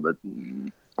simple, but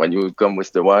when you come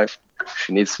with the wife,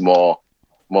 she needs more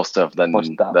stuff than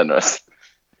us.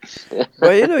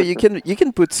 Well, you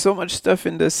can put so much stuff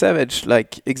in the Savage.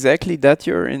 Like exactly that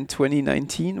year in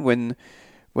 2019 when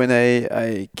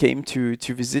I came to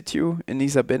visit you in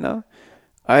Isabela,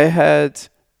 I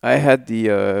had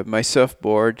the my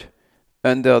surfboard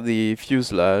under the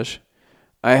fuselage.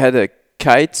 I had a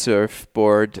kite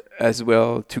surfboard as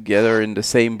well together in the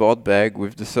same board bag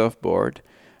with the surfboard.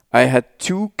 I had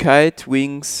 2 kite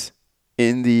wings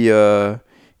in the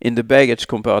baggage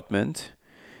compartment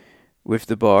with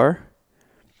the bar,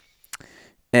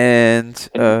 and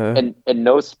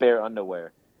no spare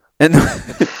underwear. And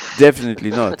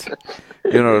definitely not.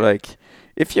 Like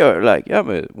if you're like,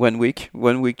 but 1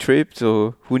 week trip,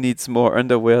 so who needs more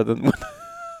underwear than one?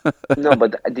 No,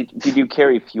 but did you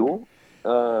carry fuel?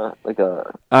 Like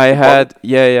a. I had,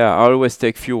 I always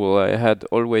take fuel. I had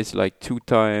always like 2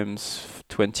 times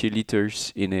 20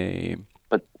 liters in a.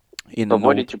 But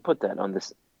where did you put that on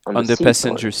this? On the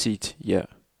passenger seat, yeah.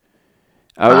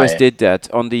 I always did that.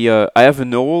 On the I have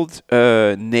an old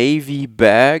navy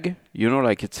bag,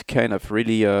 like it's kind of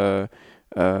really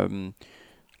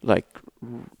like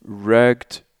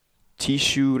rugged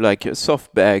tissue, like a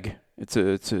soft bag. It's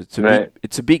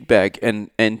a big bag, and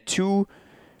 2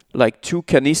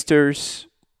 canisters,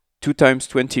 2 times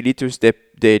 20 liters.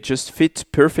 They just fit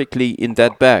perfectly in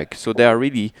that bag, so they are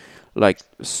really like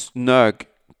snug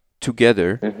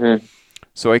together. Mm-hmm.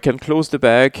 So I can close the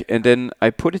bag, and then I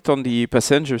put it on the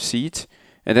passenger seat,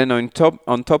 and then on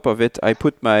top of it, I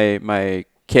put my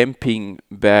camping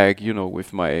bag,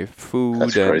 with my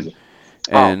food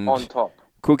and on top.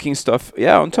 Cooking stuff.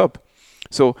 Yeah, on top.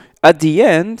 So at the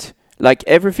end, like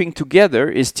everything together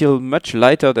is still much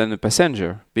lighter than a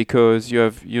passenger because you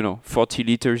have 40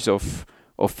 liters of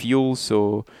fuel,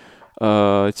 so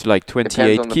it's like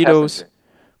 28 kilos.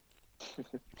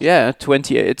 Yeah,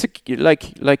 28. It's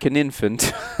like an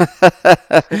infant,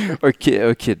 or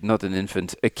kid, not an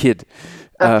infant, a kid.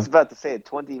 I was about to say a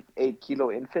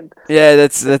 28-kilo infant. Yeah,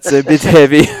 that's a bit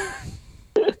heavy.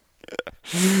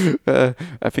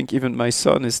 I think even my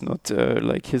son is not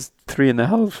like he's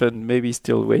 3.5 and maybe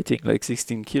still weighing like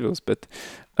 16 kilos, but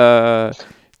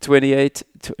 28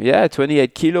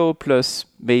 kilo plus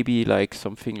maybe like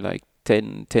something like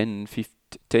 10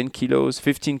 kilos,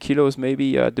 15 kilos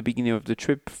maybe at the beginning of the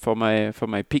trip for my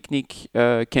picnic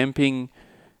camping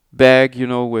bag,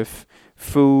 with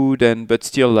food but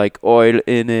still like oil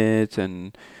in it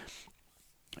and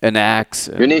an axe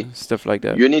and stuff like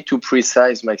that. You need to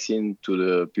precise, Maxine, to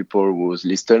the people who was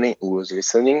listening.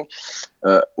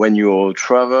 When you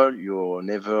travel, you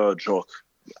never joke.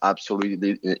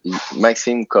 Absolutely,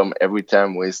 Maxime come every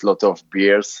time with a lot of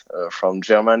beers from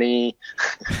Germany.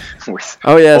 With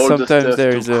sometimes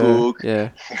there's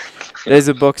there's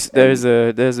a box. There's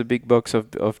a big box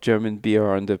of German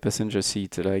beer on the passenger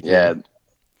seat.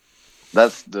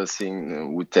 That's the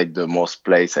thing. We take the most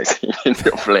place, I think, in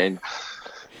the plane.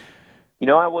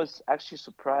 I was actually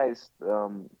surprised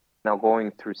now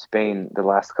going through Spain the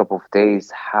last couple of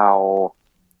days, how,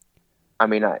 I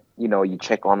mean, you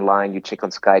check online, you check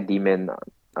on Sky Demon.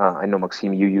 I know,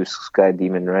 Maxime, you use Sky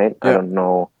Demon, right? I Yeah. don't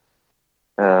know.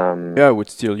 Yeah, I would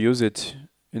still use it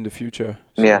in the future.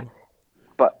 So. Yeah,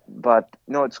 but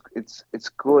no, it's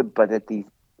good. But to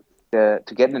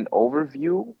get an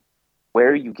overview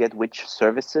where you get which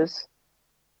services,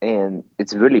 and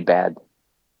it's really bad.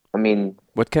 I mean,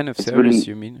 What kind of it's service really,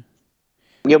 you mean?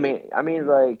 I mean,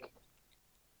 like,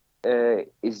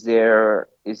 is there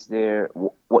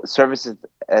what services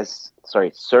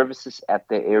services at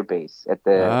the airbase, at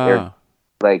the air,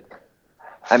 like,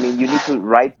 I mean, you need to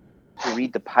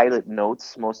read the pilot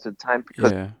notes most of the time,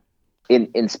 because Yeah.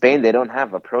 in Spain they don't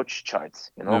have approach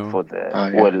charts, No. for the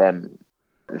Yeah. OLM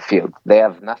field. They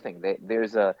have nothing.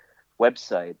 There's a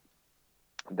website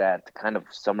that kind of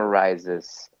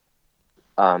summarizes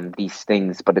these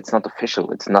things, but it's not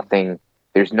official. It's nothing.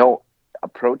 There's no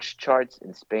approach charts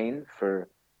in Spain for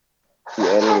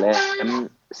ULM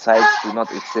sites. Do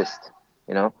not exist.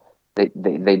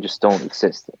 They just don't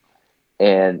exist.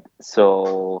 And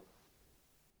so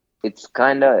it's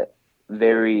kind of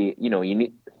very, you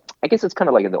need, I guess it's kind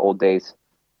of like in the old days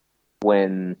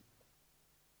when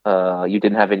you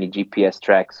didn't have any GPS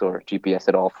tracks or GPS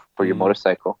at all for your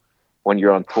motorcycle. When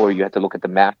you're on tour, you had to look at the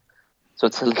map. So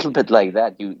it's a little bit like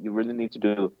that. You really need to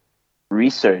do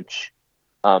research,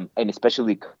 and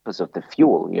especially because of the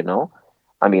fuel.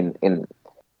 I mean,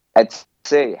 I'd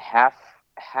say half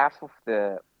of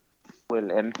the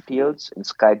OLM fields in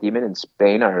Sky Demon in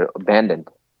Spain are abandoned.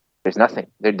 There's nothing.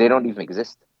 They don't even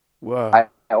exist. Wow. I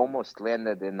almost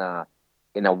landed in a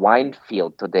wine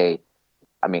field today.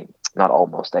 I mean, not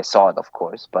almost. I saw it, of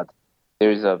course, but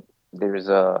there's a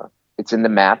it's in the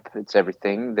map. It's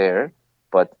everything there,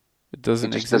 but it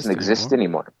just doesn't exist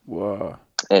anymore. Wow.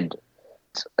 And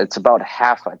it's about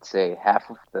half, I'd say, half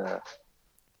of the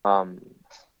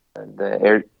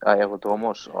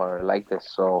aerodomos are like this.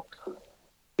 So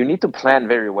you need to plan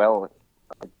very well,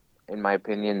 in my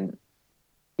opinion,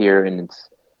 here. And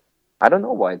I don't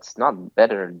know why it's not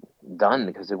better done,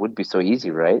 because it would be so easy,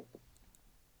 right?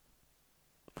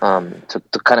 To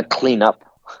kind of clean up.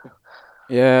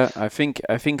 Yeah, I think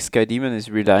Sky Demon is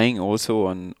relying also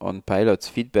on pilots'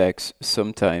 feedbacks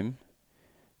sometime.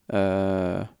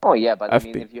 Oh yeah, but I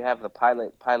mean, if you have the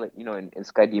pilot, in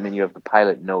Sky Demon you have the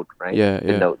pilot note, right? Yeah,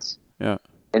 the notes. Yeah.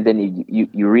 And then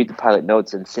you read the pilot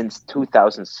notes, and since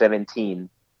 2017,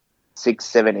 6,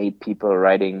 7, 8 people are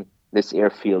writing, this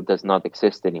airfield does not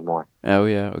exist anymore. Oh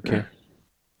yeah, okay.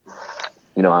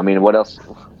 I mean, what else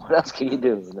can you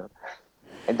do?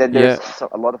 And then there's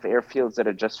a lot of airfields that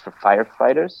are just for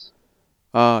firefighters.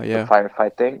 Yeah. The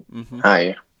firefight thing. Mm-hmm.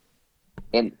 Yeah.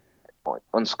 And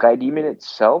on Sky Demon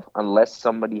itself, unless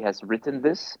somebody has written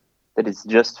this, that it's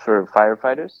just for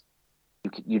firefighters,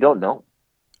 you don't know.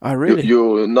 Oh, really?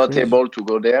 You're not able to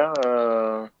go there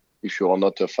if you are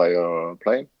not a fire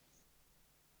plane?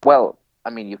 Well,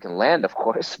 I mean, you can land, of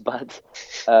course, but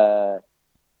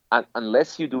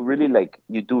unless you do really,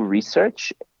 you do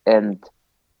research and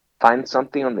find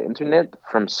something on the internet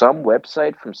from some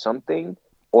website, from something,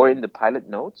 or in the pilot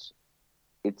notes,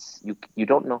 it's you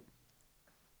don't know.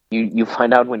 You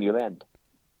find out when you land.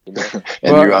 And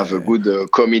you have a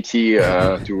good committee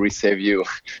to receive you.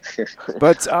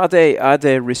 But are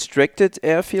they restricted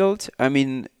airfield? I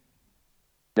mean,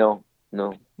 no.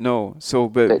 So,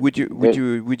 but would you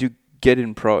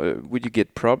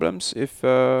get problems if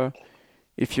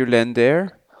you land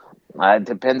there? It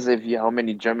depends how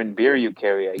many German beer you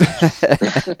carry, I guess.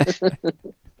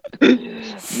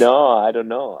 No, I don't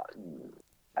know.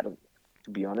 To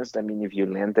be honest, I mean, if you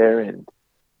land there and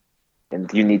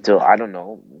you need to, I don't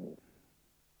know.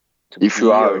 If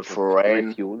you are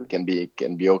foreign, can be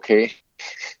okay.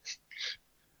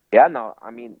 Yeah, no.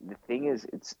 I mean, the thing is,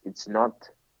 it's not.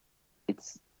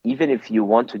 It's even if you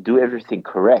want to do everything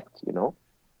correct,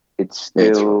 it's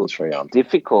still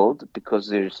difficult, because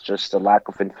there's just a lack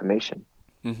of information,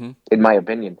 in my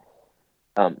opinion,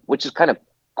 which is kind of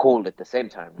cool at the same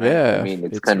time, right? Yeah, I mean,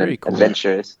 it's kind of cool.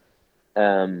 adventurous.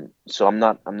 So I'm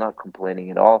not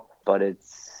complaining at all, but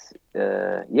it's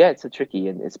it's a tricky,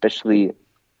 and especially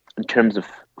in terms of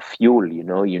fuel, you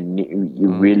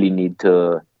really need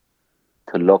to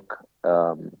look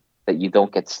that you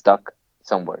don't get stuck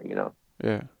somewhere,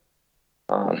 Yeah.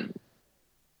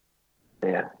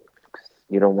 Yeah.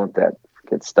 You don't want that.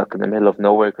 Get stuck in the middle of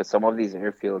nowhere, because some of these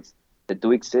airfields that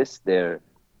do exist, they're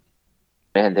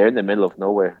in the middle of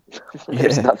nowhere.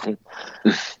 There's nothing.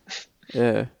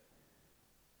 Yeah.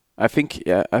 I think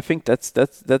that's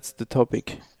the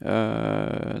topic.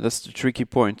 That's the tricky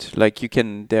point. Like, you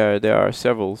can there are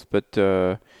several, but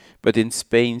but in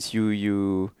Spain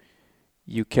you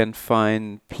can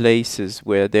find places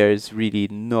where there is really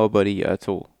nobody at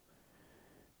all.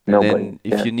 And Nobody. then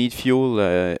if Yeah. you need fuel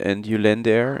and you land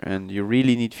there and you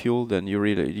really need fuel, then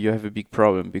you have a big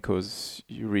problem, because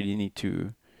you really need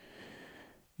to,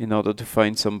 in order to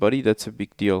find somebody, that's a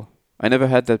big deal. I never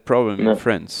had that problem in No.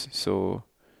 France, so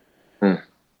Hmm.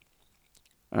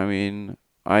 I mean,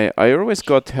 I always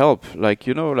got help. Like,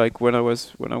 like when I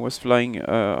was flying.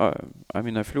 I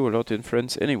mean, I flew a lot in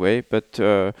France anyway, but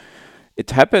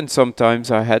it happened sometimes.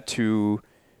 I had to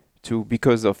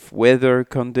because of weather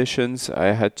conditions,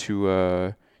 I had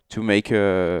to make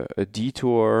a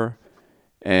detour,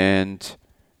 and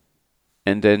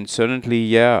then suddenly,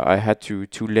 yeah, I had to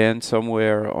land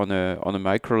somewhere on a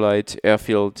microlight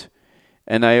airfield,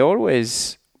 and I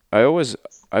always, I was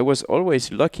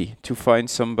always lucky to find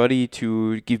somebody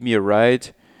to give me a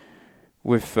ride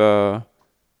with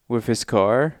his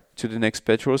car to the next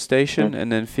petrol station,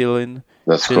 and then That's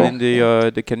fill cool. in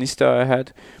the canister I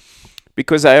had,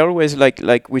 because I always like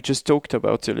we just talked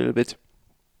about a little bit.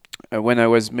 When I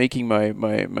was making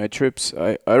my trips,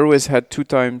 I always had 2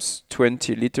 times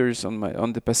 20 liters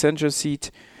on the passenger seat,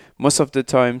 most of the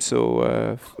time,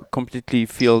 so completely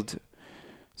filled.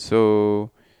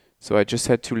 So I just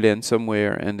had to land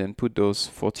somewhere and then put those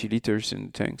 40 liters in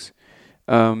the tanks.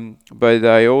 But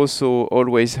I also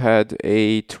always had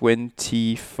a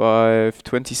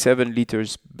 27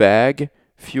 liters bag,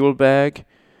 fuel bag,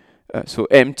 so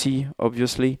empty,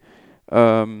 obviously,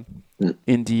 um, Mm.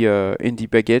 in the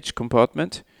baggage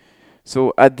compartment.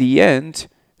 So at the end,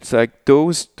 it's like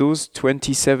those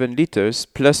 27 liters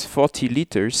plus 40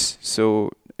 liters. So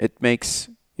it makes,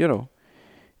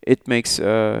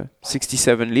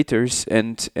 67 liters,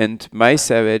 and my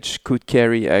Savage could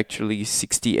carry actually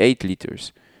 68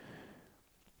 liters.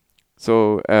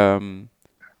 So if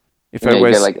I Yeah, you get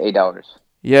was, like 8 hours.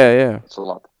 yeah. It's a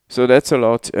lot. So that's a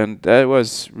lot, and that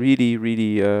was really,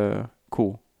 really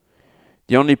cool.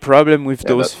 The only problem with Yeah,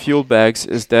 those fuel bags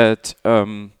is that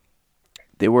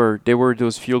they were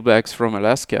those fuel bags from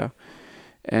Alaska,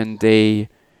 and I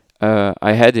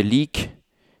had a leak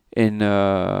in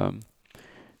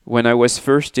when I was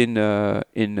first in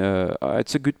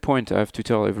it's a good point. I have to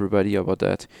tell everybody about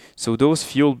that. So those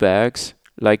fuel bags,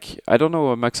 like, I don't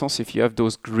know, Maxence, if you have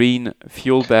those green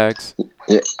fuel bags.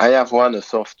 yeah. I have one, a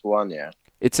soft one. Yeah.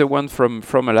 It's a one from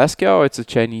Alaska, or it's a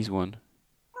Chinese one?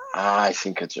 I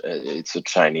think it's a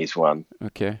Chinese one.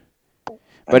 Okay. I'm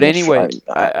But not sure. anyway,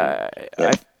 Yeah.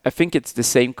 I think it's the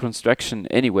same construction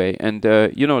anyway. And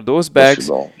those bags,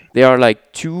 Possible. they are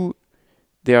like two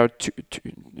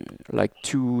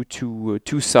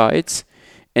sides,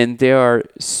 and they are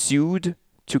sewed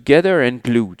together and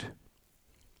glued.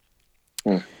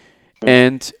 Mm.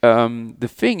 And the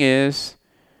thing is,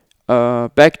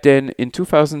 back then in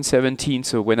 2017,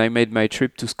 so when I made my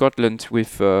trip to Scotland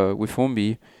with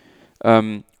Hombi,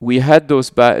 we had those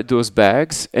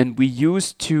bags, and we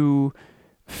used to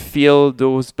fill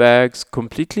those bags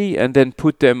completely and then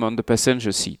put them on the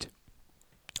passenger seat.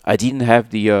 I didn't have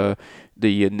the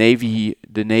navy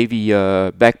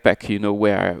backpack,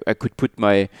 where I could put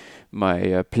my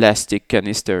plastic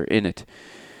canister in it.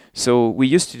 So we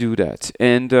used to do that,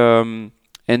 and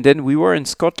then we were in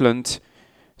Scotland.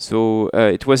 So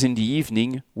it was in the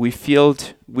evening. We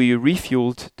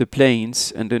refueled the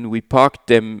planes, and then we parked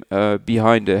them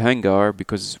behind a hangar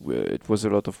because it was a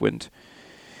lot of wind.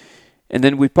 And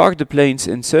then we parked the planes,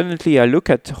 and suddenly I look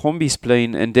at Hombi's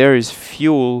plane, and there is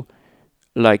fuel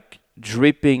like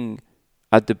dripping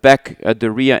at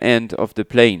the rear end of the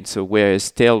plane, so where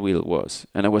his tail wheel was.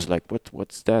 And I was like,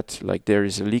 what's that? Like, there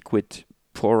is a liquid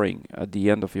pouring at the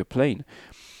end of your plane.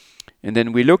 And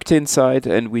then we looked inside,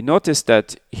 and we noticed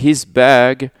that his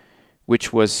bag,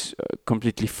 which was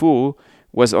completely full,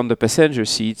 was on the passenger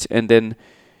seat, and then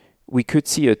we could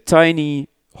see a tiny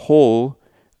hole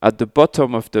at the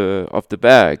bottom of the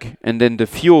bag, and then the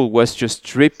fuel was just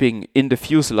dripping in the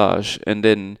fuselage, and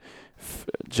then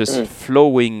just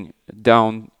flowing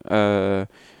down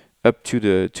up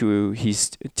to his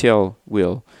tail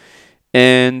wheel.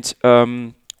 And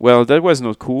well, that was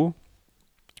not cool.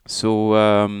 So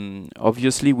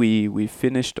obviously we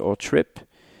finished our trip,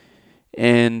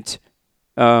 and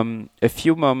a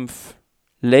few months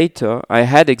later I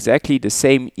had exactly the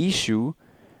same issue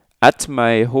at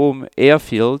my home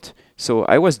airfield. So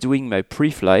I was doing my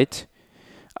pre-flight.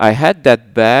 I had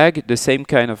that bag, the same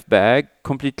kind of bag,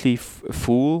 completely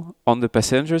full on the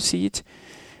passenger seat.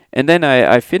 And then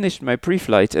I finished my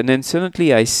pre-flight, and then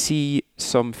suddenly I see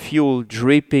some fuel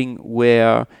dripping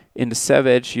where in the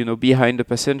Savage, behind the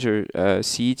passenger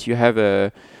seat, you have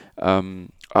a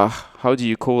how do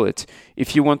you call it?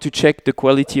 If you want to check the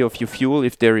quality of your fuel,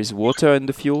 if there is water in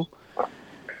the fuel.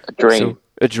 A drain. So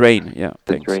a drain, yeah,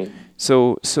 The thanks. drain.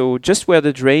 So just where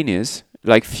the drain is,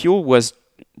 like fuel was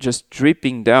just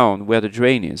dripping down where the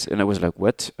drain is, and I was like,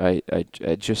 what? I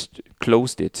just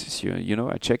closed it. So,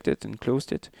 I checked it and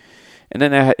closed it, and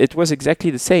then it was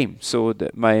exactly the same. So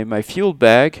my fuel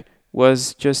bag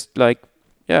was just like,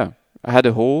 yeah, I had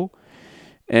a hole,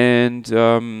 and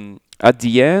at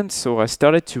the end, so I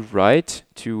started to write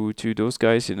to those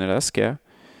guys in Alaska.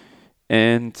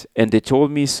 And they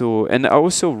told me so, and I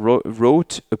also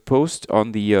wrote a post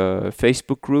on the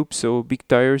Facebook group, so Big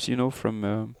Tires,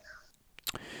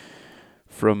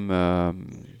 from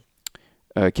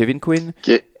Kevin Quinn,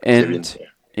 Kevin, and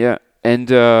yeah, and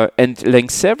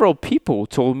like several people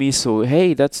told me so.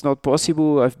 Hey, that's not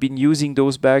possible. I've been using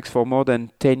those bags for more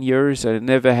than 10 years. I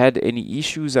never had any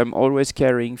issues. I'm always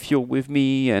carrying fuel with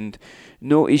me, and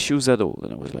no issues at all.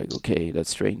 And I was like, okay, that's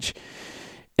strange.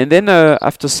 And then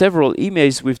after several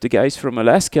emails with the guys from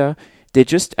Alaska, they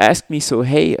just asked me, so,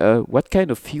 hey, what kind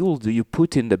of fuel do you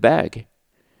put in the bag?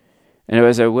 And I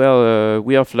was like, well,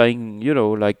 we are flying,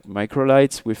 like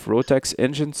microlights with Rotax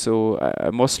engines, so I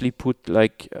mostly put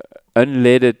like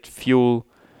unleaded fuel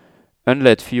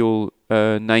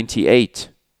 98,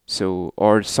 so,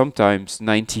 or sometimes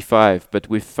 95, but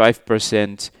with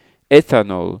 5%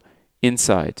 ethanol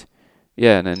inside.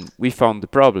 Yeah, and then we found the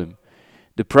problem.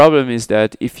 The problem is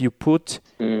that if you put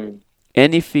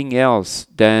anything else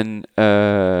than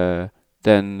avgas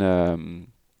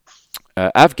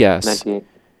 98.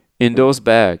 in those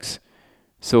bags,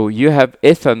 so you have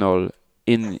ethanol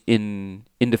in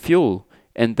the fuel,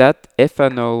 and that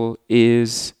ethanol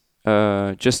is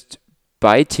just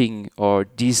biting or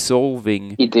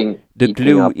dissolving Eating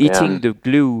glue, up, eating the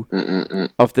glue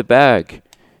of the bag.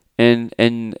 And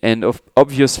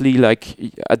obviously, like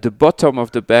at the bottom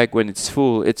of the bag when it's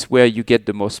full, it's where you get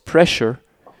the most pressure.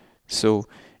 So,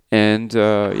 and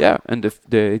and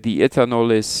the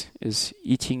ethanol is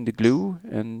eating the glue,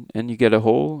 and you get a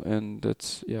hole, and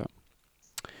that's and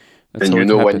how it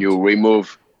happened.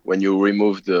 when you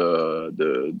remove the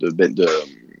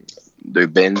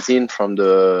benzene from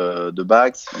the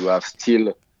bags, you have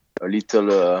still a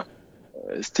little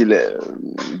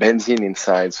benzene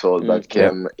inside, so that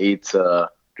can eat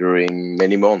during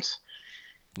many months.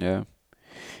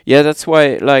 Yeah, that's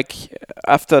why, like,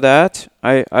 after that,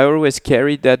 I always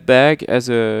carried that bag as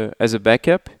a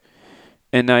backup,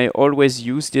 and I always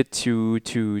used it to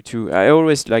I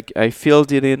always, like, I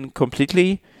filled it in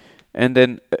completely, and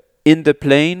then in the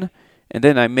plane, and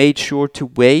then I made sure to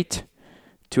wait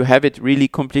to have it really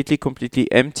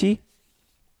completely empty.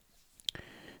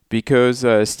 Because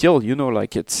still,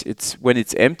 like it's when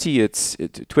it's empty, it's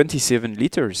 27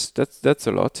 liters. That's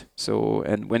a lot. So,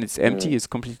 and when it's empty, it's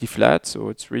completely flat. So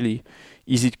it's really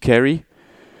easy to carry.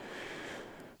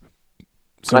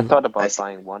 So I thought about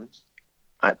buying one.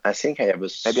 I think I have a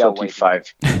Maybe I'll wait.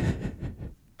 35.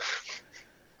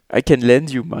 I can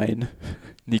lend you mine,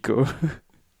 Nico.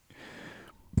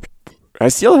 I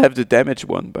still have the damaged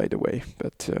one, by the way,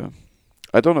 but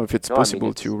I don't know if it's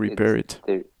possible to repair it.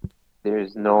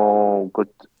 There's not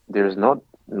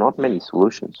many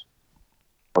solutions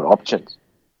or options.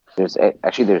 There's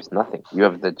nothing. You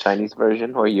have the Chinese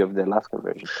version or you have the Alaska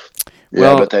version.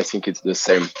 Yeah, but I think it's the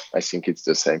same.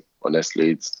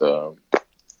 Honestly,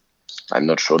 I'm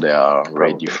not sure they are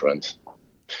very different.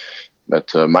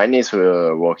 But mine is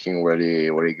working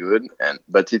really, really good,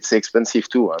 but it's expensive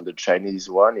too. And the Chinese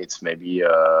one, it's maybe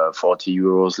 40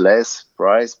 euros less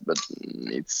price, but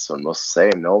it's almost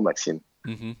same, no, Maxime?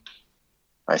 Mm-hmm.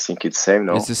 I think it's same,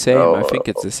 no? It's the same. I think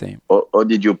it's the same. Or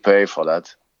did you pay for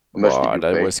that? Wow,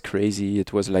 that was crazy.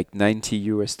 It was like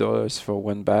 $90 for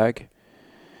one bag.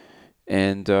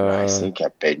 And I think I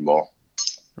paid more.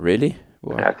 Really?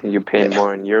 Wow. I think you pay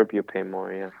more in Europe. You pay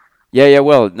more, yeah. Yeah.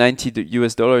 Well,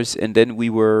 $90, and then we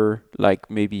were like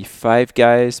maybe 5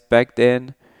 guys back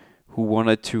then who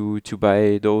wanted to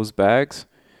buy those bags.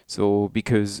 So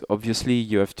because obviously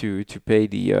you have to pay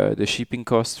the shipping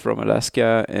costs from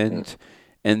Alaska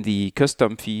and the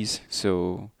custom fees.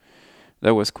 So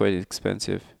that was quite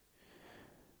expensive.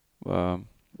 Yeah.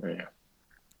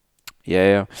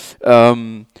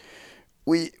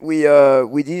 We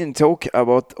didn't talk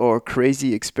about our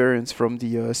crazy experience from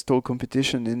the stall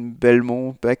competition in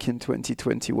Belmont back in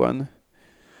 2021.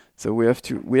 So we have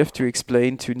to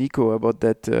explain to Nico about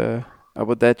that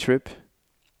trip.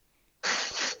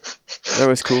 That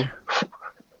was cool.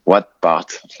 What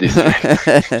part of this?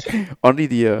 Only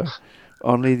the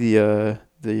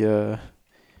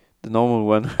normal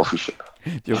one. Official.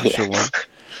 The official one.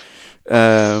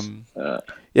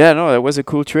 Yeah, no, that was a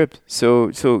cool trip.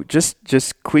 So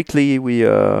just quickly,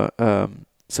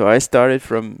 so I started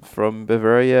from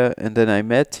Bavaria, and then I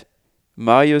met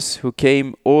Marius, who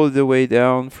came all the way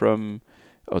down from,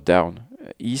 or down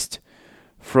east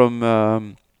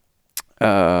from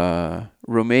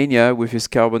Romania with his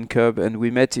Carbon Cub, and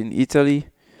we met in Italy.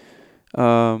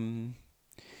 Um,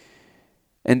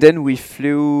 and then we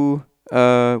flew.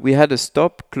 We had a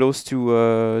stop close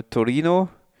to Torino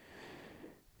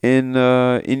in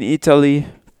Italy,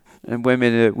 and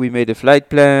we made a flight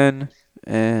plan,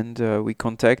 and we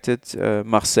contacted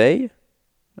Marseille.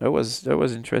 That was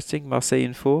interesting. Marseille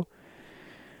Info.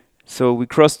 So we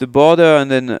crossed the border,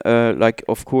 and then like,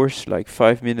 of course, like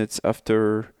 5 minutes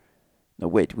after. No,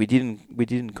 wait, we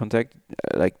didn't contact.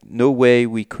 Like, no way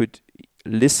we could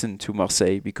listen to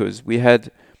Marseille because we had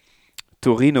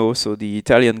Torino, so the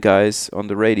Italian guys on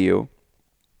the radio,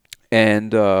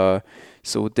 and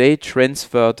so they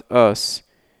transferred us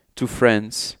to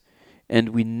France, and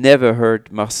we never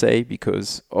heard Marseille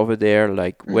because over there,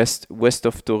 like west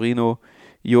of Torino,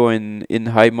 you're in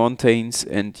high mountains,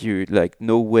 and you, like,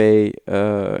 no way,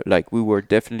 like, we were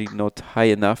definitely not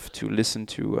high enough to listen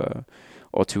to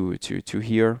or to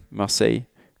hear Marseille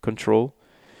control.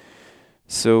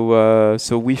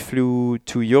 So we flew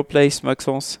to your place,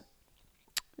 Maxence,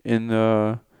 in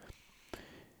uh,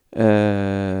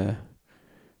 I,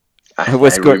 I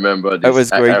was I go- remember I this.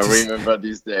 was I, going I to remember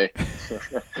this day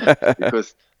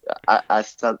because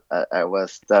I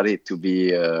was started to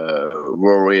be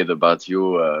worried about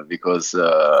you because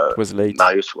it was late.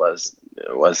 Marius was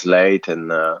late, and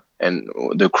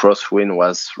the crosswind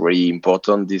was really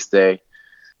important this day,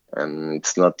 and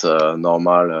it's not a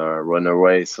normal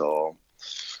runaway, so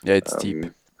Yeah, it's deep.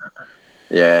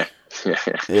 yeah.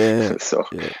 Yeah, So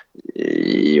yeah.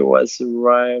 it was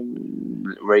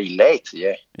very late.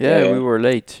 Yeah, we were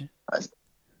late.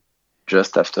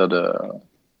 Just after the.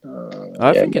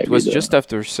 I think it maybe was just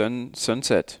after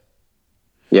sunset.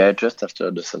 Yeah, just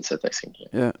after the sunset, I think.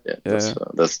 Yeah. That's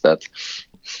that.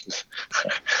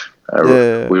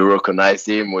 Yeah. We recognized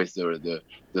him with the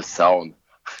sound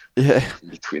Yeah.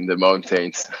 between the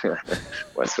mountains.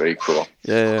 Was very cool.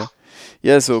 Yeah.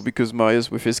 Yeah, so because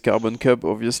Marius with his Carbon Cub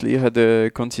obviously had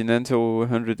a Continental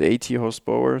 180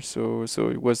 horsepower, so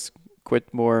it was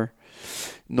quite more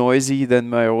noisy than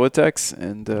my Rotax,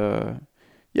 and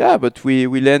yeah, but we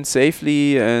land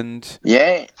safely, and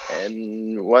Yeah,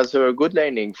 and was a good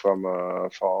landing from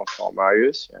for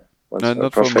Marius. Yeah, was a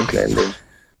not for me. perfect landing.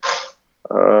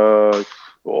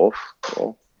 Oh.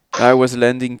 I was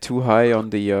landing too high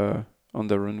on the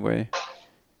runway.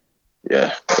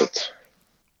 Yeah, but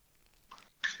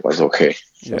was okay.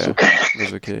 Yeah, it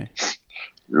was okay.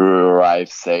 You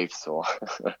arrived safe, so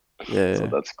Yeah. so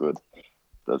that's good.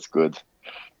 That's good.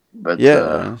 But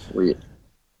Yeah. we.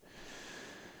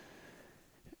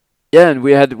 Yeah, and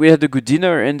we had a good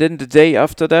dinner, and then the day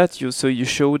after that, you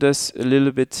showed us a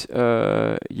little bit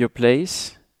your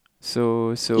place.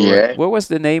 So Yeah. what was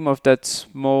the name of that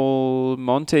small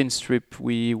mountain strip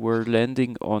we were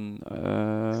landing on?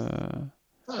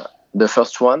 The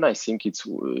first one, I think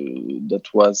that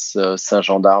was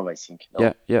Saint-Jean-d'Arve, I think.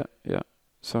 No? Yeah.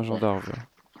 Saint-Jean-d'Arve.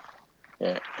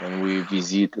 Yeah, and we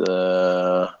visit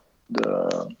the.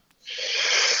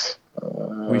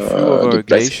 We flew over the a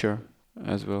place. glacier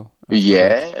as well.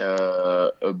 Yeah,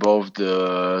 above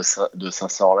the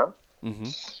Saint-Sorlin. Mm-hmm.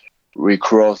 We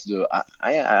crossed the.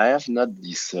 I have not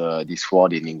this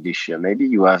word in English. Maybe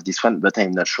you have this one, but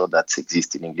I'm not sure that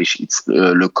exists in English. It's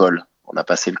le col. On a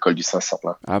passé le col du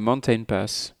Saint-Sorlin. Mountain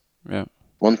pass. Yeah.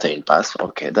 Mountain pass.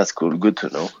 Okay, that's cool. Good to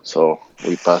know. So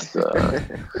we passed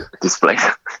this place,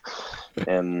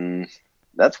 and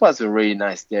that was a really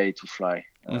nice day to fly.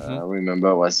 Mm-hmm. I remember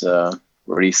it was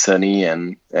really sunny,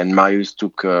 and Marius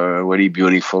took really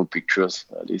beautiful pictures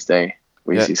this day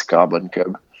with his Carbon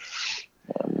Cub.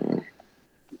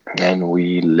 And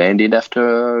we landed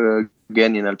after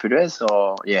again in Alpe d'Huez,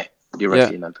 or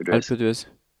directly in Alpe d'Huez.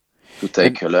 To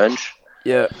take a lunch.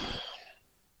 Yeah.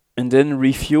 And then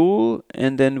refuel,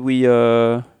 and then we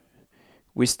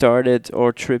started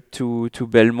our trip to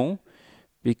Belmont,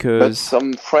 because but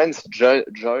some friends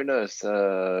join us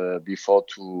before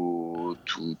to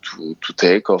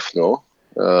take off. No,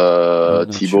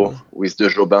 Thibaut with the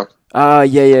Jobin.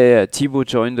 Yeah. Thibaut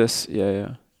joined us.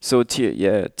 Yeah. So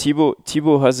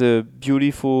Thibaut has a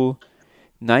beautiful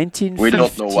 1950. We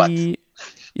don't know what.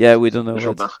 Yeah, we don't know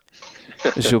what.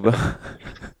 Jobin.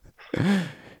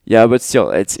 Yeah, but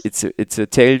still, it's a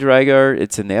tail dragger.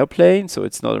 It's an airplane, so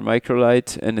it's not a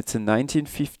microlight, and it's a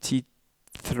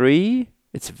 1953.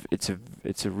 It's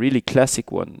a really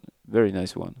classic one, very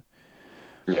nice one.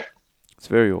 Yeah, it's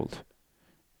very old,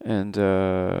 and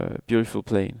beautiful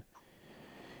plain.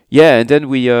 Yeah, and then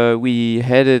we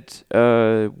headed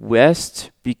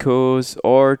west because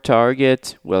our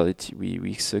target, well,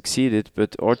 we succeeded,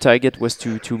 but our target was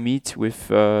to meet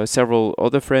with several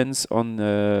other friends on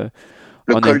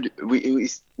Le on col a du,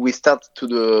 we start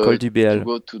Col du to Béal.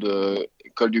 go to the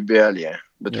Col du Béal, yeah,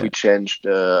 but Yeah, we changed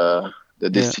the yeah,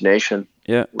 destination.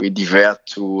 yeah, We divert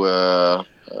to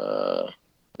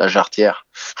La Jarretière.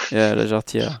 yeah, La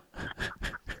Jarretière.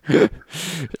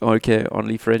 Okay,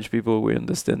 only French people will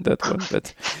understand that one,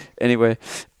 but anyway,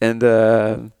 and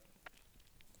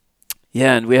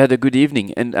yeah, and we had a good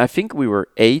evening, and I think we were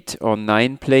 8 or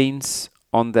 9 planes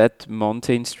on that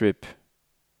mountain strip.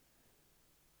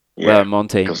 Well, Yeah,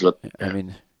 mountain. because lot, I yeah.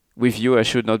 mean, with you, I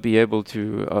should not be able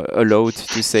to allowed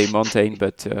to say mountain,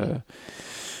 but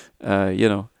you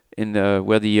know, in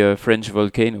where the French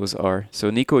volcanoes are. So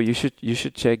Nico, you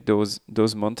should check those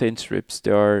mountain strips.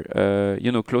 They are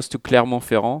close to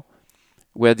Clermont-Ferrand,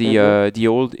 where Mhm. the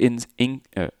old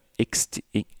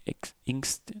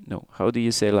no, how do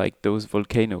you say, like, those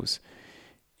volcanoes?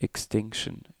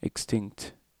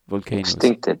 Extinct volcanoes,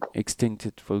 Extincted.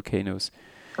 extincted volcanoes.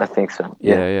 I think so.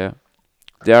 Yeah, Yeah. yeah.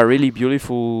 They are really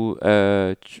beautiful.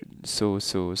 So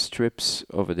strips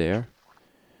over there,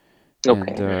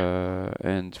 Okay.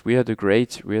 and we had a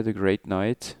great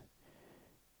night.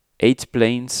 8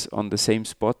 planes on the same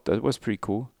spot. That was pretty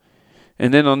cool.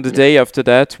 And then on the Yeah. day after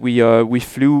that, we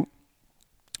flew,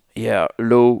 yeah,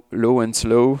 low and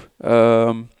slow,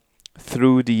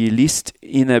 through the least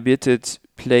inhabited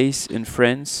place in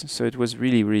France. So it was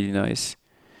really, really nice.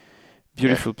 Yeah,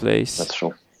 Beautiful place. that's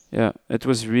true. Yeah, it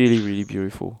was really, really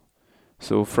beautiful.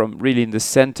 So from really in the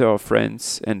center of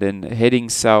France and then heading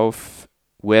south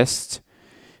west,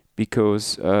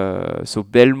 because so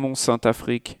Belmont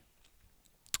Saint-Afrique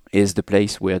is the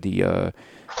place where the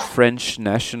French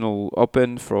National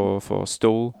Open for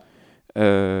Stoll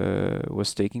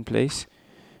was taking place.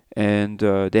 And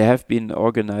they have been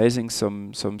organizing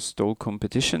some Stoll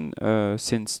competition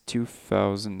since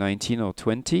 2019 or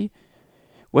 20.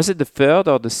 Was it the third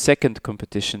or the second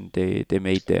competition they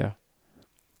made there?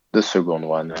 The second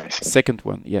one, I think. Second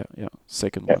one, yeah,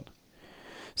 second Yeah. one.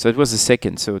 So it was the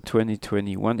second, so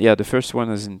 2021. Yeah, the first one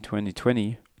was in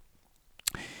 2020.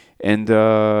 And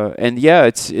yeah,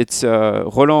 it's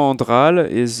Roland Andral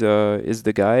is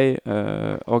the guy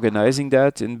organizing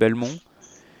that in Belmont.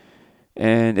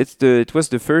 And it was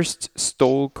the first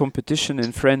Stoll competition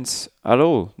in France at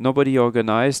all. Nobody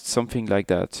organized something like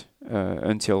that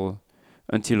until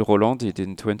Roland did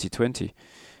in 2020.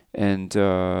 And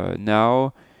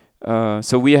now,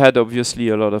 so we had obviously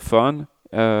a lot of fun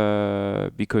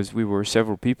because we were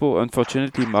several people.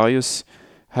 Unfortunately, Marius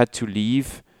had to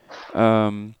leave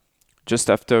just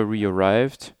after we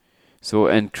arrived. So,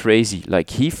 and crazy, like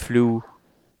he flew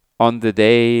on the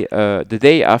day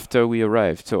after we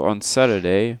arrived. So on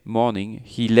Saturday morning,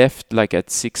 he left like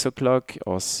at 6 o'clock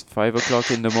or 5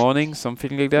 o'clock in the morning,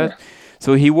 something like that. Yeah.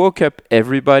 So he woke up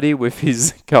everybody with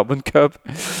his carbon cup.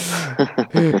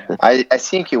 I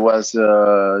think he was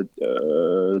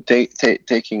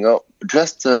taking up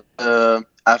just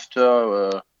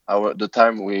after the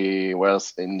time we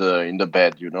was in the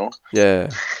bed, you know. Yeah,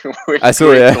 We I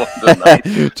saw. drink Yeah, all the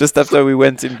night. just after we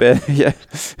went in bed. Yeah,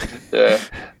 Yeah,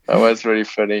 that was really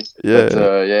funny. yeah, But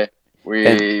yeah,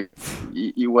 and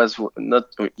he was not.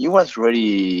 He was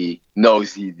really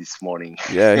noisy this morning.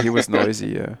 yeah, he was noisy.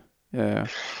 Yeah, yeah.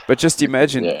 But just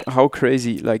imagine Yeah, how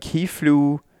crazy. Like he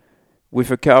flew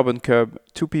with a carbon cub,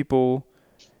 2 people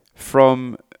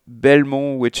from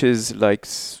Belmont, which is like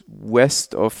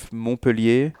west of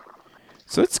Montpellier.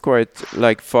 So it's quite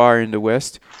like far in the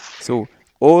west. So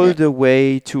all yeah, the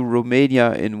way to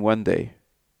Romania in one day.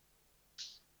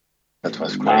 that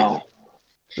was crazy. Wow.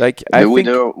 Like I The think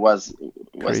weather was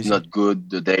crazy. not good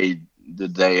the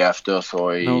day after, so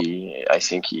No, I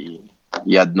think he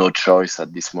had no choice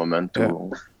at this moment yeah.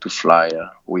 to fly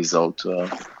without.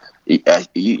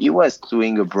 He was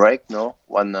doing a break, no,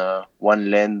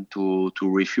 one lane to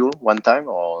refuel one time,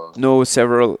 or No,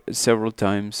 several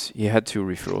times. He had to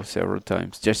refuel several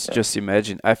times. yeah. Just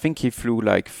imagine. I think he flew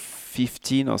like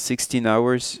 15 or 16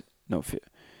 hours. No,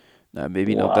 no,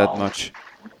 maybe not that Wow. much.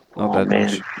 Not Oh that man.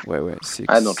 much. Wait,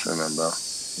 I 6, don't remember.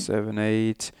 7,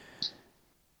 8.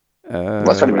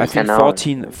 Must have I been think 10 hours.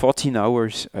 14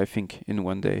 hours, I think, in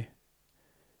one day.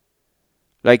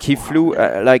 Like he Wow, flew,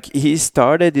 man. like he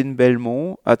started in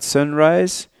Belmont at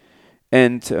sunrise,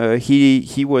 and he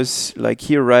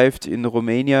arrived in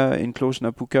Romania in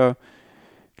Cluj-Napoca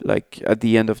like at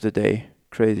the end of the day.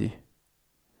 Crazy,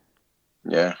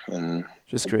 Yeah, and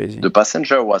just crazy. the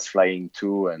passenger was flying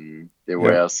too, and they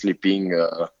Yeah, were sleeping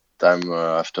time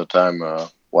after time,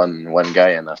 one guy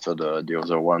and after the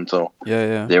other one. So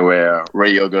Yeah. they were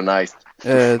reorganized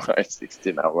Uh, by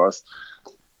 16 hours.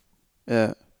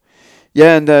 yeah.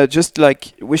 Yeah, and just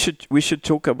like we should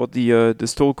talk about the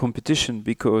stall competition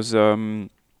because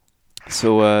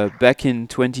back in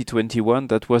 2021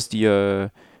 that was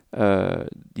the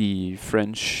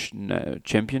French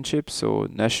championship, so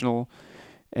national,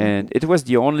 and it was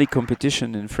the only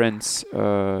competition in France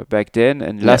back then,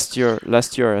 and last year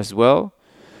as well.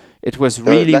 It was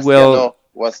really last year, well. no,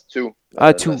 was two.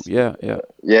 Two, yeah.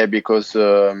 Yeah, because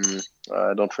I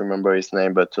don't remember his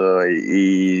name, but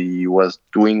he was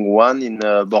doing one in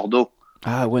Bordeaux.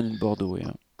 One in Bordeaux,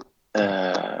 yeah.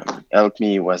 Help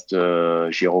me, was the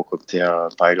gyrocopter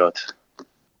pilot.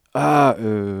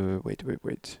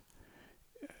 Wait.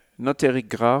 Not Eric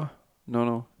Gras.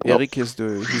 No. Eric is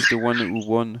he's the one who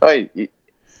won. Oh,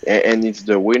 and it's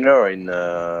the winner in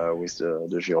with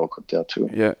the gyrocopter too.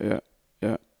 Yeah.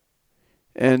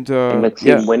 And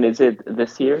Maxime, when is it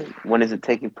this year? When is it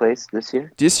taking place this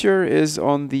year? This year is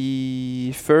on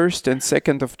the 1st and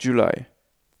 2nd of July.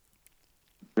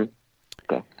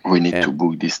 Okay. We need to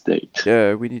book this date.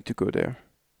 Yeah, we need to go there.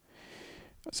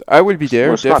 So I will be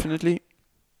there, definitely.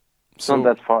 It's not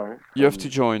that far. You have to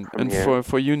join. And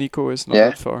for you, Nico, it's not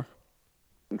that far.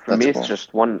 For me, it's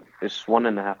just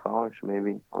 1.5 hours,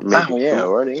 maybe. Or maybe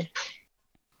already.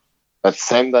 But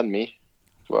same than me.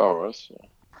 2 hours.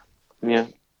 Yeah.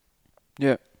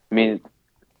 I mean,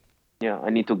 I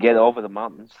need to get over the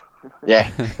mountains. Yeah.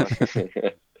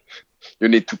 You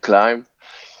need to climb.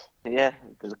 Yeah,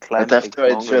 the climb. But after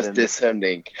it's just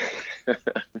descending.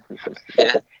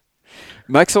 Yeah.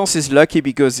 Maxence is lucky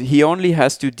because he only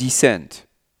has to descend.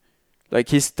 Like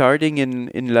he's starting in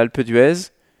l'Alpe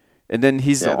d'Huez, and then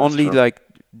he's only like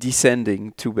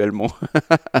descending to Belmont.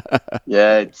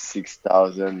 Yeah, it's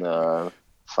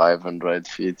 6,500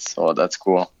 feet, so that's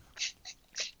cool.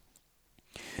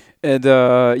 And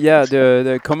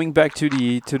the coming back to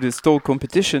the stall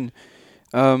competition,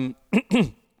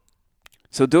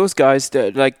 so those guys,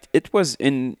 it was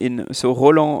so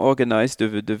Roland organized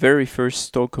the very first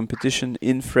stall competition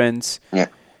in France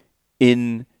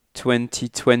in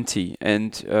 2020,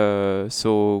 and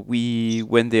so we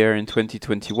went there in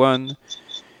 2021.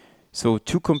 So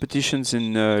 2 competitions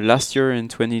in last year in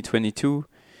 2022,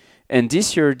 and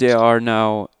this year there are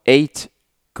now 8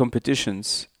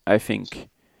 competitions, I think,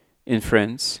 in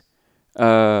France,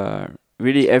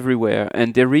 really everywhere,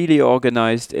 and they really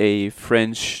organized a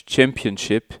French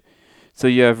championship. So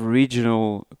you have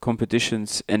regional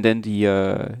competitions, and then the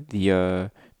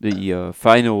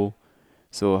final.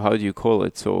 So how do you call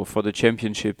it? So for the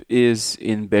championship is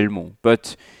in Belmont,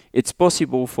 but it's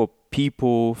possible for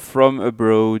people from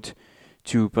abroad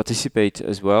to participate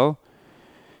as well.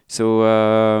 So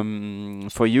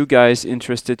for you guys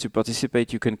interested to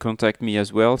participate, you can contact me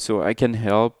as well, so I can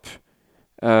help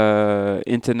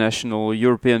international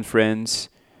European friends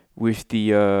with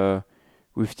the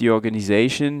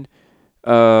organization.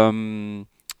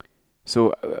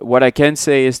 So what I can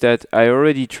say is that I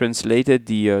already translated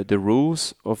the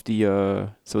rules of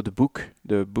the book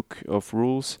of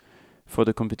rules for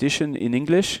the competition in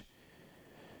English.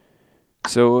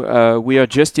 So we are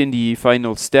just in the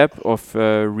final step of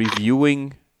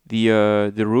reviewing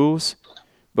the rules,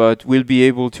 but we'll be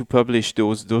able to publish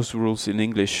those rules in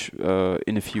English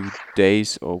in a few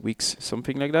days or weeks,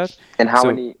 something like that. And how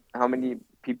many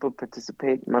people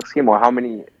participate, Maxime, or how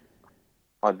many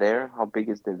are there? How big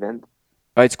is the event?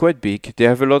 It's quite big. They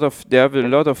have a lot of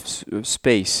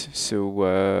space. So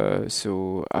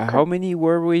how many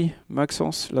were we,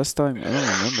 Maxence, last time? I don't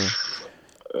remember.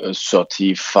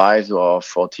 35 or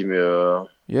 40.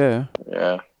 Yeah,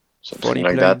 something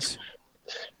like planes. That.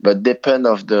 But depend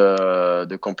of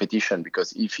the competition,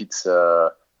 because if it's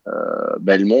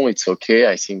Belmont, it's okay.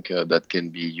 I think that can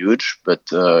be huge. But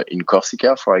in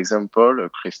Corsica, for example,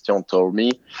 Christian told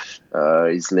me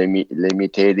is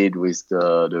limited with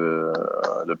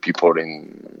the people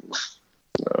in.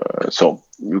 So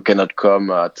you cannot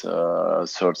come at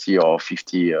 30 or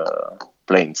 50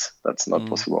 planes. That's not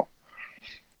possible.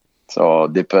 So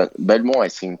Belmont, I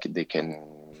think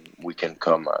we can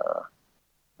come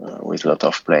with a lot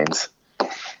of planes,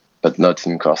 but not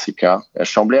in Corsica.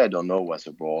 Chambly, I don't know, was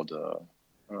abroad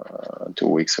 2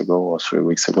 weeks ago or 3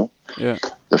 weeks ago. Yeah,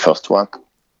 the first one.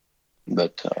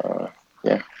 But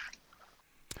yeah.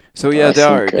 So yeah,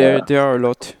 there are a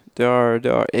lot. There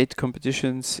are 8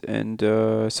 competitions, and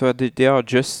so they are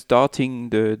just starting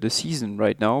the season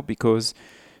right now, because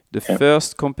the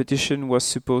first competition was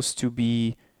supposed to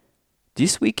be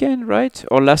this weekend, right?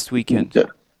 Or last weekend?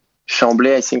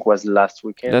 Chambly, I think, was last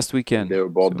weekend. Last weekend. They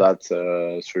bought that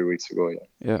 3 weeks ago,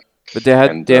 Yeah. But they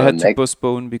And had to next,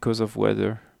 postpone because of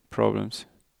weather problems.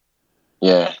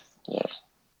 yeah,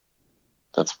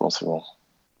 that's possible,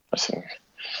 I think.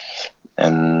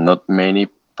 And not many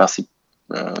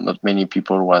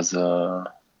people was on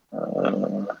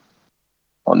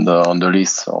the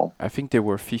list. So I think there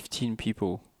were 15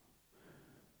 people.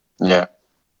 yeah,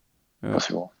 Yeah.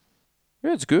 possible.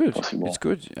 Yeah, it's good. Possible. It's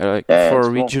good. Like Yeah, for it's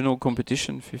a more. regional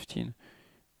competition, 15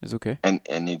 is okay. And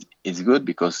it's good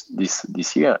because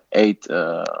this year 8.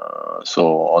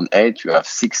 So on 8 you have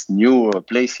 6 new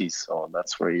places. So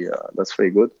that's very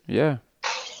good. Yeah.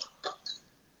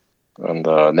 And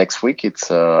next week it's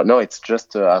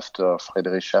just after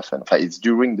Friedrichshafen. It's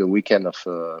during the weekend of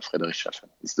Friedrichshafen.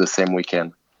 It's the same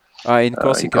weekend In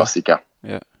Corsica. in Corsica.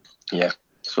 Yeah. Yeah.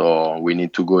 So we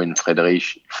need to go in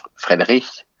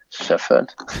Friedrichshafen.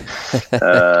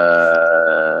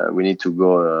 We need to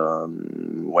go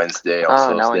Wednesday or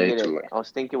Thursday. Now I get to. it. I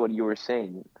was thinking what you were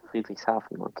saying.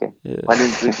 Friedrichshafen. Okay. Yeah. Why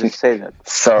didn't we just say that?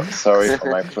 Sorry for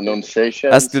my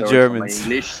pronunciation. Ask the sorry Germans. For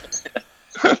my English.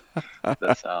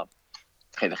 That's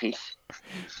Friedrich.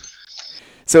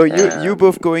 So you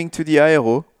both going to the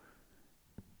Aero?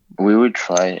 We will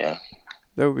try. Yeah.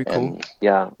 That would be cool.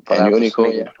 Yeah, but And I'll you, just Nico,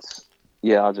 make it.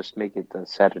 Yeah, I'll just make it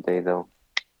Saturday though.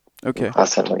 Okay.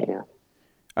 Saturday. Yeah.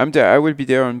 I'm there. I will be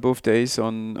there on both days.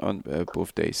 On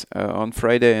both days. On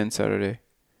Friday and Saturday.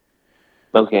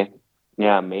 Okay.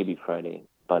 Yeah, maybe Friday,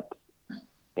 but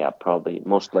yeah, probably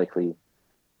most likely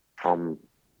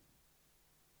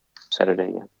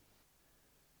Saturday. Yeah.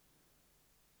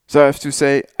 So I have to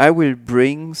say, I will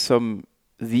bring some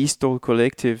The Stall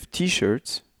Collective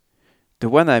T-shirts. The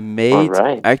one I made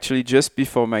actually just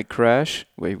before my crash.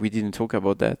 Wait, we didn't talk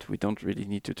about that. We don't really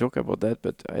need to talk about that,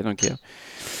 but I don't care.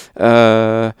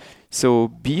 So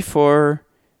before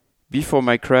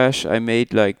my crash, I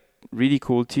made like really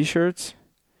cool T-shirts,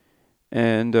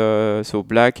 and so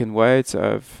black and white.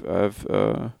 I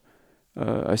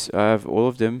have all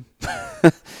of them.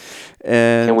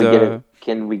 And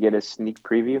can we get a sneak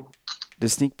preview? The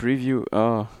sneak preview.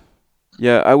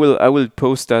 Yeah, I will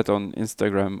post that on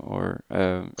Instagram or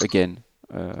again.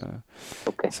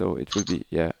 Okay. So it will be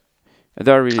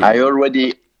really. I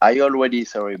already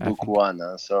book one.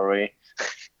 Sorry.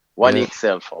 One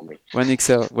XL for me. One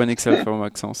XL for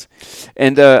Maxence.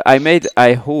 And I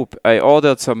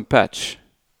ordered some patch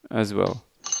as well.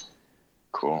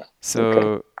 Cool.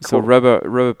 So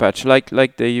rubber patch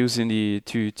like they use in the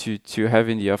to have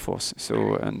in the Air Force.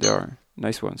 So and they are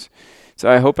nice ones. So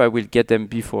I hope I will get them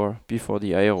before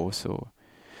the Aero. So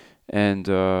and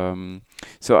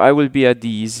so I will be at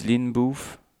the Zlin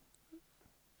booth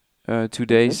 2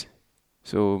 days.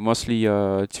 So mostly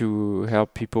to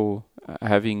help people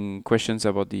having questions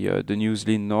about the new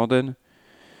Zlin Norden.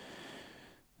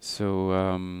 So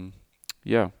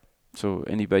yeah, so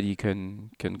anybody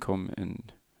can come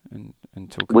and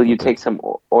talk. Will you take some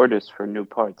orders for new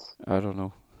parts? I don't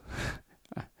know.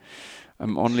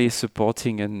 I'm only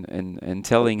supporting and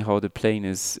telling how the plane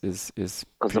is.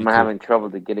 Because I'm having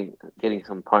trouble to getting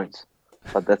some parts,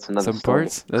 but that's another story.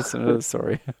 Parts? That's another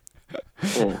story.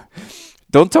 Yeah.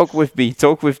 Don't talk with me.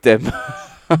 Talk with them.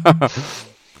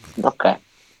 Okay.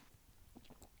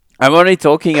 I'm only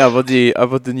talking about the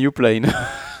new plane.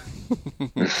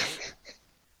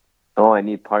 Oh, I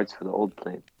need parts for the old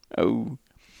plane. Oh,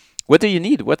 what do you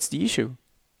need? What's the issue?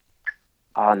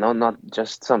 No, not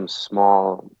just some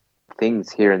small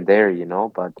things here and there,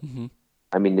 but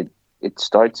I mean, it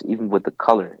starts even with the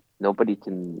color. Nobody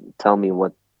can tell me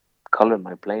what color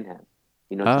my plane has,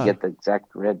 to get the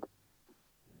exact red.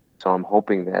 So I'm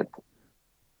hoping that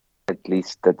at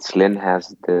least that Slin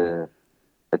has that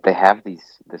they have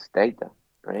this data,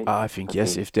 right? I think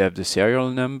yes, if they have the serial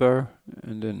number,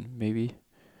 and then maybe.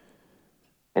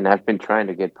 And I've been trying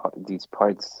to get these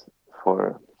parts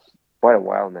for quite a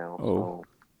while now. Oh.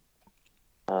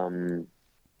 So,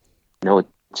 no,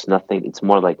 it's nothing. It's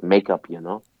more like makeup,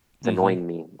 It's annoying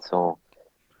me. So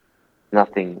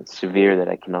nothing severe that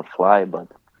I cannot fly, but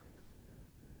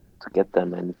to get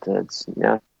them, and it's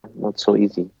not so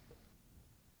easy.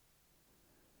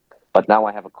 But now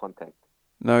I have a contact.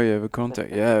 Now you have a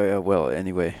contact. Yeah. Well,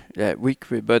 anyway,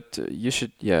 but you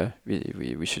should. Yeah,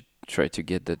 we should try to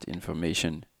get that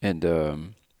information and.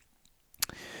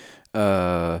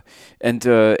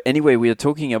 Anyway, we are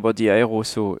talking about the Aero.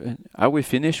 So, are we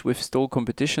finished with stall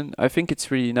competition? I think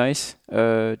it's really nice.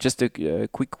 Just a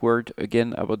quick word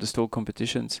again about the stall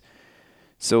competitions.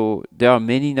 So there are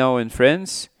many now in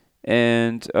France,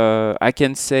 and I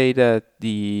can say that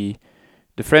the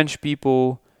French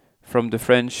people from the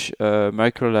French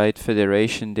Microlight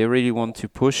Federation, they really want to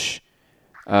push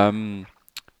the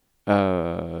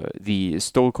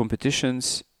stall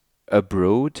competitions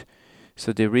abroad,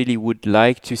 so they really would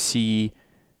like to see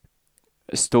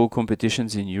stall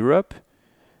competitions in Europe,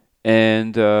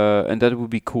 and that would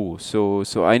be cool. So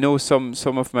I know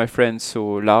some of my friends. So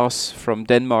Lars from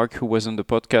Denmark, who was on the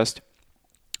podcast,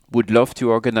 would love to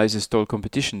organize a stall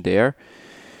competition there.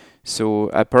 So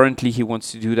apparently he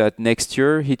wants to do that next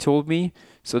year, he told me.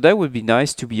 So that would be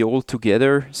nice to be all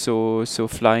together. So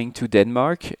flying to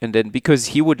Denmark, and then because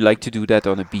he would like to do that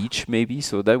on a beach maybe,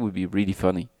 so that would be really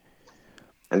funny.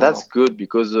 And that's good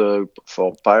because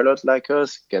for pilots like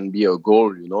us, it can be a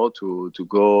goal, to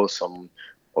go some.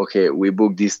 Okay, we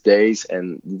book these days,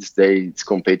 and this day it's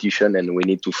competition, and we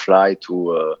need to fly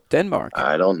to Denmark.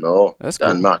 I don't know, That's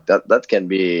Denmark. Cool. That can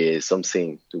be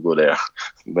something to go there.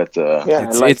 But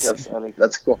I like that.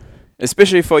 That's cool.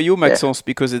 Especially for you, Maxence,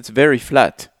 because it's very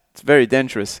flat. It's very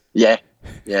dangerous. Yeah.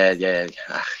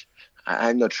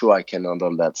 I'm not sure I can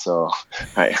handle that, so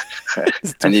I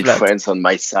need flat. Friends on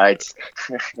my side.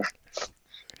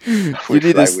 You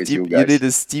need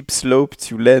a steep slope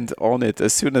to land on it.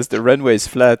 As soon as the runway is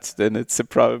flat, then it's a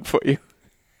problem for you.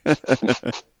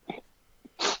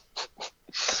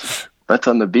 But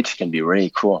on the beach can be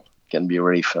really cool. Can be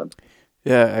really fun.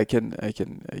 Yeah, I can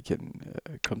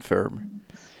confirm.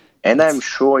 And I'm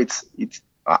sure it's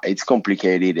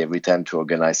complicated every time to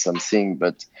organize something,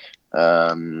 but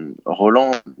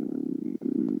Roland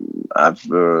have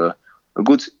a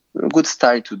good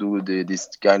style to do this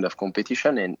kind of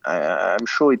competition, and I'm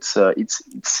sure it's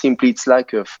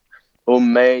like a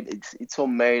homemade. It's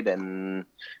homemade and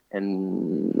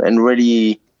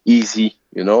really easy.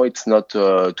 It's not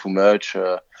too much.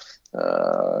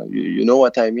 You know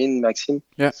what I mean, Maxime?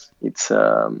 Yeah. It's.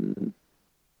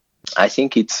 I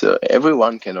think it's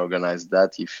everyone can organize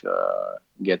that if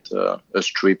get a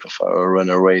strip of a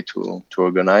runaway to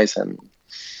organize, and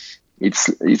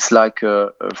it's like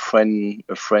a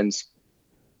friend's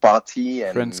party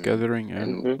and friends gathering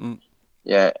and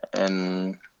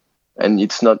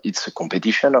it's a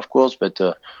competition, of course, but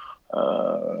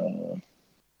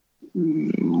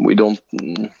we don't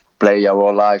play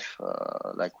our life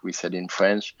like we said in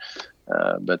French,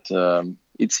 but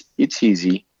it's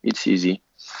easy.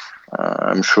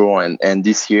 I'm sure, and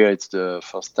this year it's the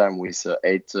first time with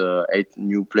 8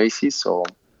 new places, so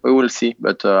we will see.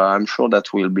 But I'm sure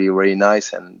that will be very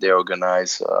nice, and they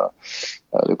organize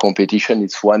the competition.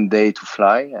 It's 1 day to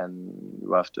fly, and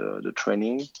you have the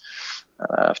training.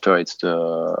 After it's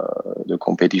the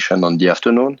competition on the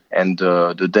afternoon, and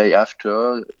the day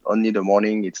after, only the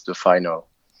morning, it's the final.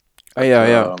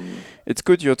 Yeah. It's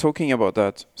good you're talking about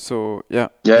that. So yeah.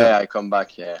 I come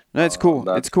back. Yeah. No, it's cool.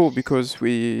 It's cool because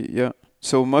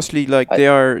So mostly they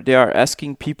are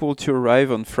asking people to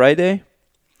arrive on Friday.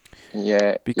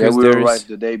 Yeah, because we arrive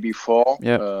the day before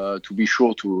to be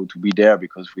sure to be there,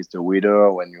 because with the weather,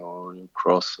 when you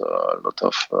cross a lot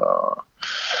of,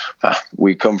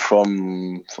 we come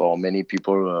from, for many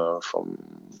people, from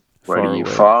really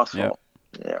far, so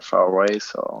far away.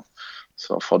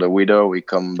 So for the weather, we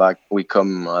come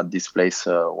at this place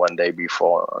 1 day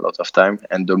before, a lot of time.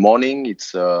 And the morning,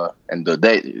 it's and the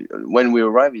day when we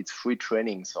arrive, it's free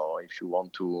training. So if you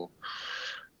want to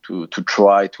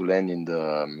try to land in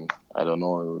the I don't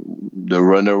know the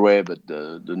runaway, but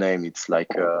the name, it's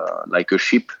like a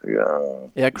ship.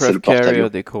 Aircraft carrier,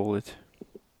 they call it.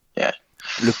 Yeah.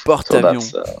 Le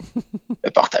porte-avions. So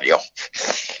le porte-avions.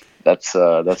 That's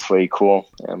very cool.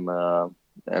 And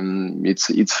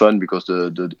it's fun because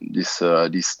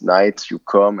this night you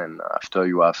come, and after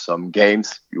you have some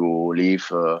games, you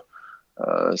leave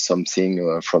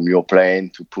something from your plane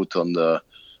to put on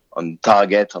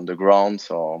target on the ground.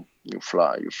 So you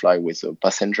fly with a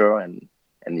passenger, and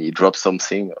he drops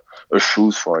something, a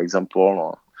shoes, for example,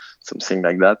 or something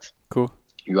like that. Cool.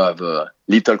 You have a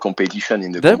little competition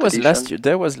in the that competition. Was last year.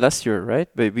 That was last year, right?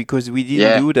 But because we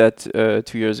didn't do that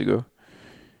 2 years ago.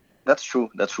 That's true.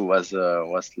 Was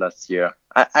last year.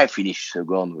 I finished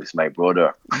second with my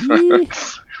brother.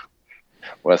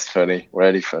 Was funny,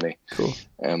 really funny. Cool.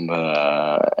 And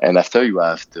after you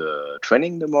have the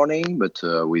training in the morning, but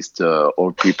with the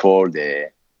old people,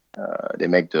 they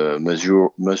make the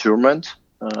measurement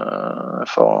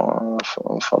for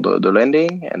the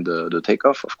landing and the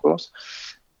takeoff, of course.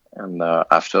 And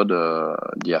after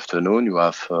the afternoon, you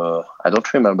have I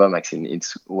don't remember, Maxine.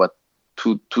 It's what.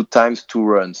 Two times 2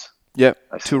 runs. Yeah,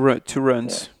 two runs.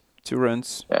 Yeah. 2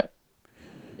 runs. Yeah.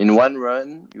 In 1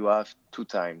 run, you have 2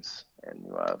 times, and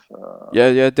you have.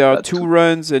 There are 2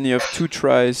 runs, and you have 2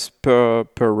 tries per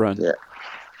run. Yeah.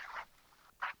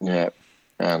 Yeah,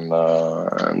 and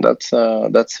that's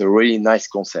a really nice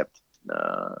concept.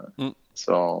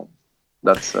 So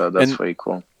that's very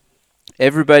cool.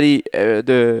 everybody's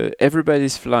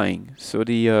flying. So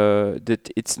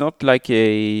it's not like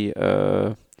a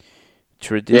Yeah, no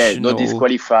traditional.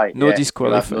 disqualify. No Yeah, you have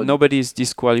disqualify. no. Nobody is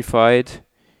disqualified.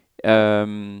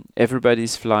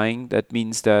 Everybody's flying. That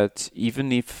means that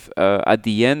even if at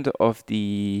the end of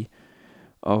the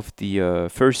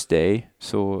first day,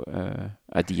 so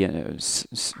at the end,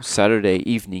 Saturday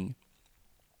evening,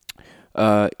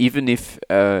 even if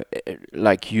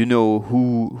like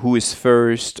who is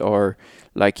first, or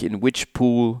like in which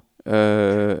pool,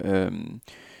 who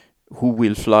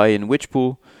will fly in which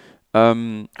pool,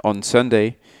 on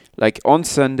Sunday. Like on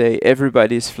Sunday,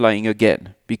 everybody is flying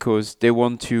again because they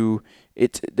want to.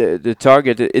 The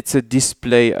target. It's a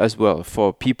display as well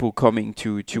for people coming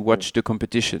to watch the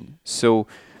competition. So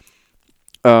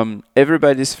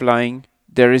everybody's flying.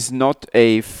 There is not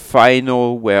a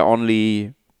final where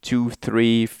only 2,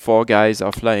 3, 4 guys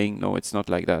are flying. No, it's not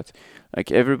like that.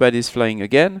 Like everybody's flying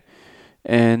again,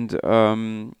 and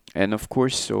of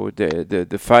course, so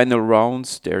the final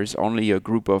rounds, there is only a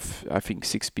group of, I think,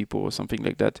 6 people or something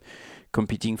like that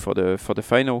competing for the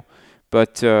final,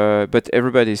 but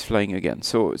everybody's flying again.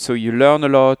 So you learn a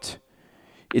lot.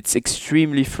 It's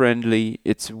extremely friendly.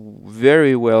 It's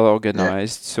very well Yeah,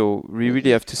 organized. So we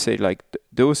really have to say, like,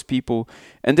 those people,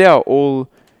 and they are all,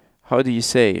 how do you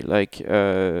say, like,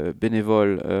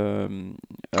 bénévole.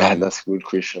 that's a good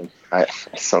question. I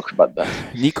talk about that.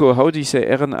 Nico, how do you say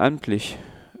ehrenamtlich?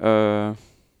 Uh,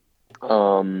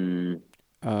 Um,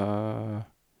 uh,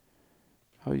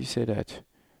 how do you say that?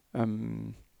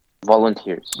 Um,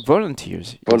 Volunteers.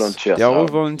 volunteers. Yes, Volunteers they are all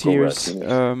are volunteers.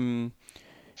 correct.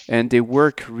 And they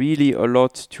work really a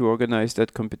lot to organize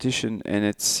that competition, and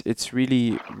it's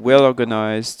really well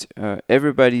organized.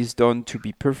 Everybody's done to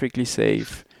be perfectly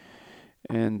safe,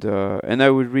 and I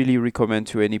would really recommend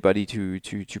to anybody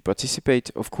to participate.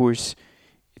 Of course,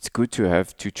 it's good to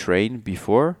have to train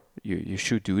before. You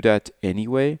should do that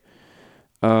anyway.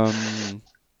 Um,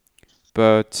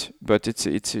 but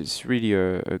it's really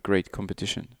a great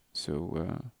competition.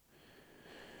 So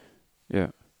yeah,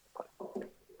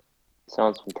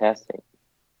 Sounds fantastic.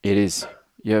 it is.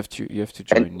 You have to And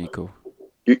join, Nico.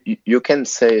 you can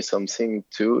say something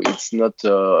too. It's not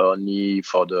only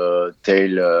for the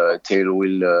tail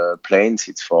wheel planes.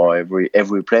 It's for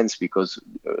every planes because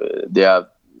there are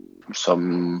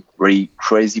some really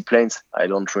crazy planes. I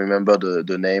don't remember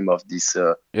the name of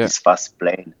Yeah. this fast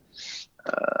plane,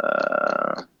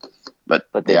 uh, but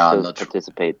But they they are still not.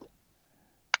 participate.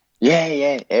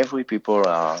 Yeah. Every people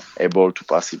are able to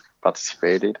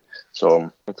participate it.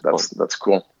 So That's cool. that's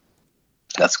cool.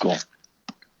 That's cool. So in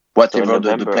Whatever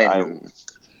the November, plane.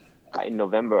 in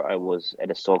November I was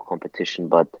at a soul competition,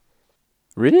 but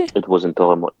Really? it was in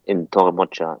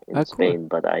Torremocha in Ah, cool. Spain.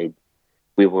 But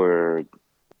we were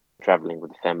traveling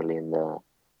with the family in the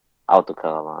auto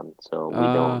caravan, so we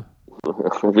don't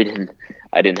we didn't.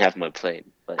 I didn't have my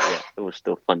plane, but yeah, it was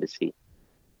still fun to see.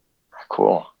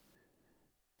 Cool.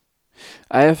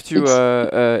 I have to.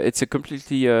 It's It's a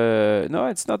completely. No,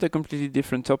 it's not a completely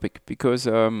different topic because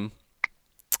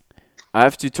I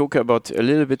have to talk about a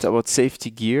little bit about safety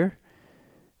gear.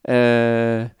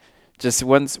 Just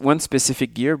one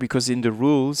specific gear, because in the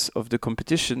rules of the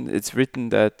competition it's written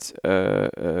that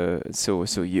so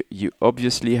you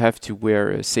obviously have to wear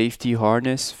a safety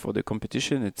harness for the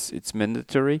competition. It's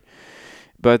mandatory,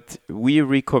 but we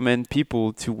recommend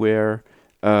people to wear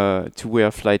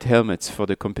flight helmets for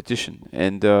the competition.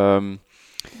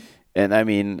 And I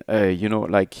mean,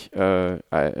 like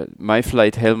my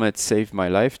flight helmet saved my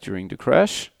life during the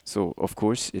crash. So of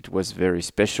course it was very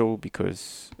special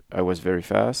because I was very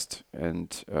fast.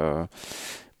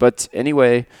 But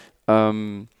anyway,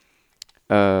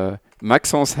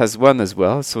 Maxence has one as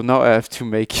well. So now I have to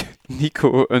make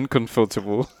Nico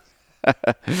uncomfortable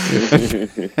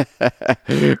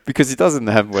because he doesn't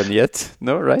have one yet.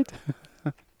 No, right?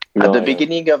 No, at the I don't.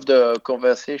 beginning of the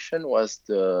conversation was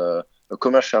a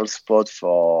commercial spot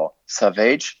for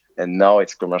Savage, and now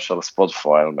it's commercial spot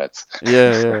for helmets.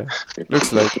 Yeah.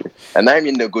 Looks like. And I'm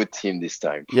in the good team this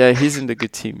time. Yeah, he's in the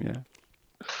good team. Yeah.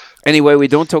 Anyway, we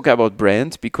don't talk about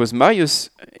brand because Marius,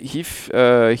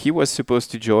 he was supposed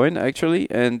to join actually,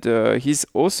 and he's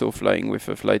also flying with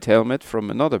a flight helmet from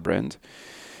another brand.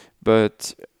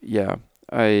 But yeah,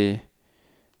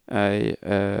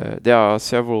 there are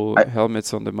several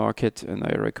helmets on the market, and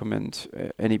I recommend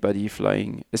anybody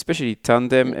flying, especially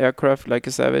tandem aircraft like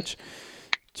a Savage,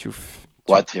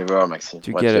 Whatever, Maxime.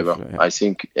 to get Whatever. it. I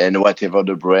think, and whatever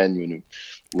the brand,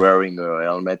 wearing a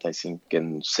helmet, I think,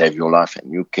 can save your life,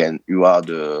 and you are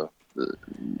the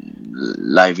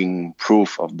living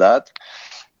proof of that.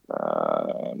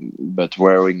 But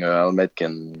wearing a helmet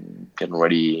can can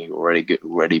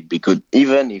really be good,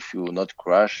 even if you not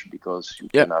crash, because you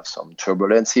Yeah. can have some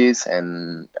turbulences.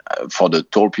 And for the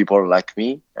tall people like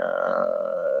me,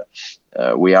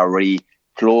 we are really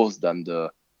close than the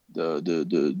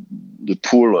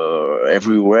pool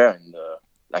everywhere,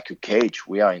 like a cage.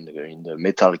 We are in the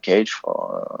metal cage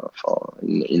for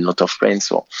in lot of planes.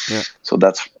 So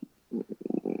that's,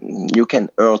 you can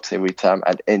hurt every time,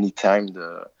 at any time,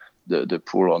 the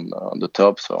pool on the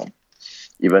top. So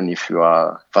even if you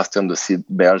are fasten the seat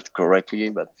belt correctly,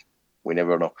 but we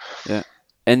never know. Yeah.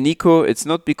 And Nico, it's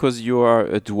not because you are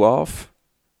a dwarf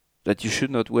that you should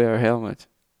not wear a helmet.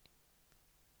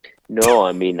 No,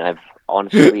 I mean, I've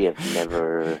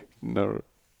never No.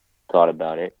 thought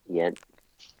about it yet.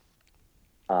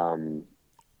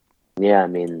 Yeah, I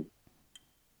mean,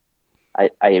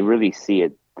 I really see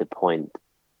it, the point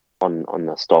on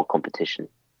the stall competition.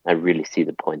 I really see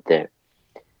the point there.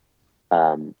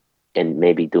 And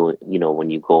maybe do it, when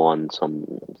you go on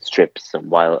some strips, some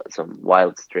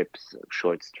wild strips,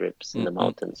 short strips in the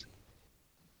mountains.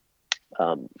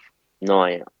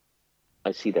 No,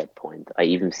 I see that point. I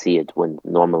even see it when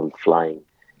normally flying.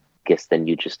 Guess then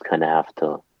you just kind of have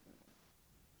to.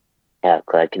 Yeah,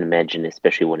 'cause I can imagine,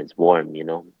 especially when it's warm,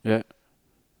 Yeah.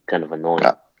 kind of annoying.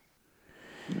 Yeah.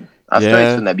 After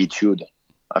Yeah. it's an habitude.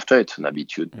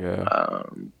 Yeah.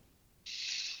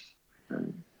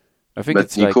 I think But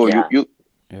it's Nico, like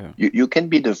you can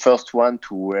be the first one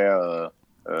to wear a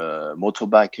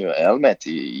motorbike helmet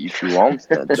if you want.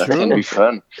 That can be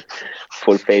fun.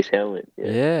 Full face helmet.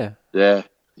 Yeah. Yeah.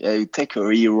 You take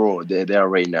a hero. They are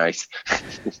very nice.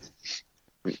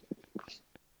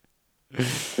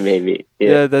 Maybe.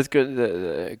 Yeah, that's good.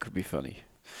 That could be funny.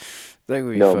 That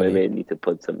would be funny. Maybe I need to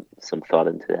put some thought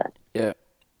into that. Yeah.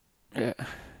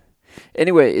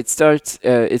 Anyway, it starts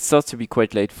to be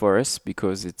quite late for us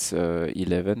because it's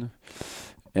 11,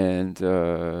 and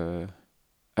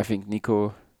I think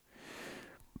Nico,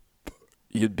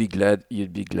 you'd be glad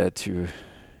to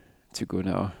go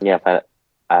now. Yeah, if I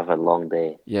have a long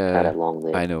day. Yeah, Had a long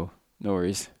day. I know. No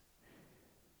worries.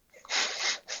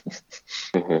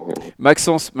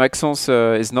 Maxence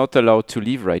is not allowed to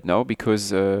leave right now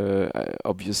because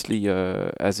obviously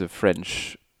as a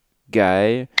French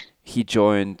guy, he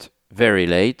joined very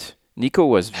late. Nico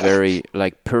was very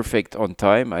perfect on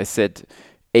time. I said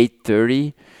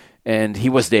 8:30, and he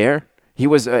was there. He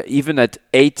was even at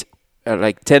 8,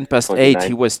 10 past 29. 8.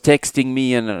 He was texting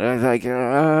me, and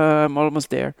I'm almost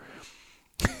there.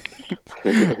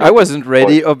 I wasn't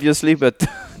ready, obviously, but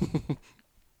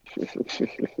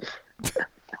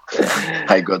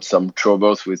I got some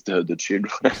troubles with the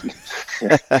children.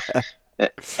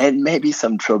 And maybe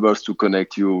some troubles to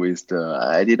connect you with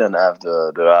I didn't have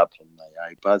the app on my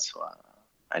iPad, so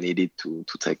I needed to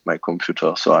take my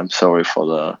computer. So I'm sorry for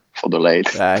the late.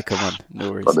 come on,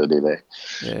 no worries. For the delay.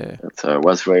 Yeah, it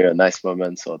was very nice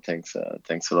moment. So thanks a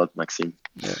lot, Maxime.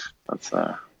 Yeah, that's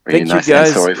really Thank nice. you guys.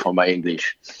 And sorry for my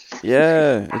English.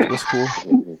 Yeah, it was cool.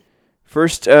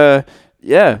 First,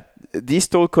 This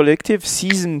Tall Collective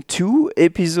Season 2,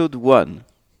 Episode 1.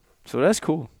 So that's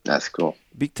cool. That's cool.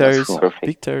 Big Tires, cool.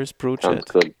 Big Tires Pro Sounds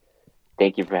Chat. good.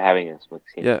 Thank you for having us,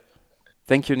 Maxime. Yeah.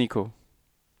 Thank you, Nico.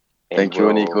 And Thank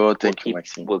you, Nico. Thank you,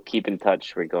 Maxime. We'll keep in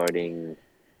touch regarding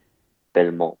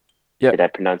Belmont. Yeah. Did I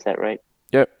pronounce that right?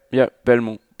 Yeah,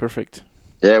 Belmont. Perfect.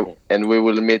 Yeah, and we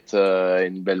will meet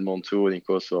in Belmont too,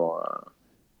 Nico. So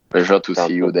pleasure to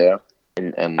see you there.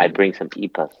 And I bring some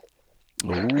IPAs.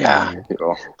 Ooh. Yeah.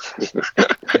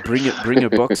 Bring a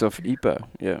box of IPA.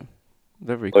 Yeah.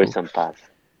 Very cool. Or some pass.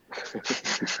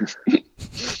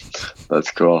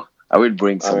 That's cool. I will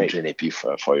bring some right. GNP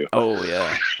for you. Oh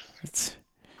yeah. That's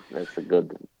a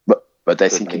good. But I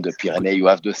think in the Pyrenees you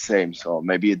have the same, so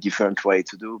maybe a different way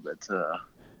to do. But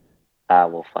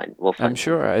we'll find. I'm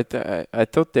sure. I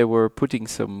thought they were putting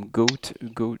some goat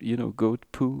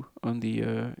poo on the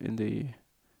in the.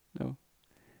 No.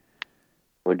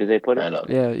 Where do they put it? I don't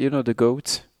know. Yeah, the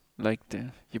goats.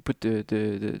 You put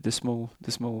the small.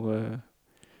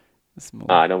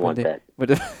 I don't want that.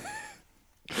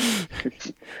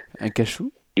 Un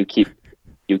cachou? You keep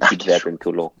that in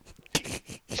Toulon.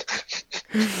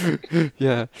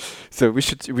 Yeah. So we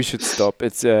should stop.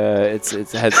 It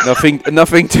has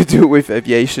nothing to do with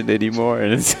aviation anymore,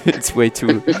 and it's way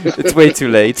too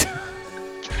late.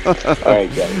 All right,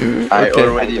 guys. I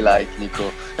already like Nico.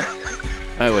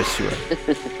 I was sure.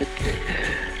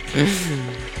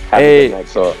 Hey,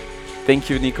 So thank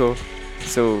you, Nico.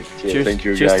 So cheers. Thank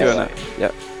you, cheers guys. to Anna.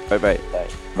 Yeah. Bye.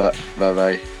 Bye.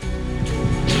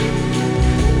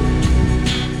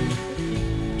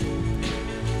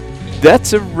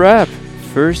 That's a wrap.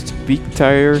 First Big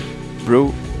Tire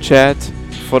Bro Chat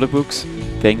for the books,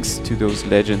 thanks to those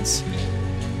legends.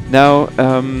 Now,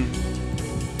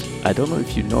 I don't know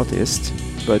if you noticed,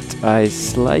 but I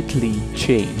slightly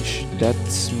changed that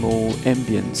small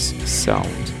ambience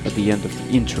sound at the end of the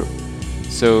intro.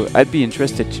 So I'd be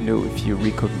interested to know if you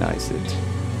recognize it.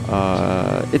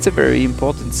 It's a very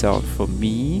important sound for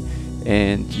me,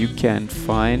 and you can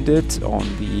find it on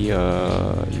the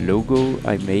logo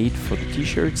I made for the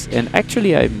t-shirts. And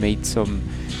actually I made some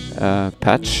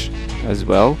patch as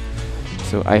well.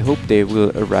 So I hope they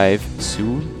will arrive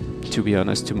soon, to be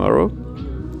honest, tomorrow.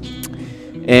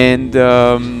 And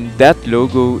that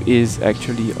logo is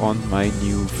actually on my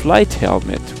new flight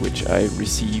helmet, which I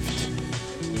received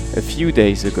a few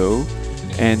days ago.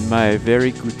 And my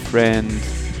very good friend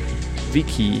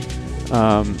Vicky,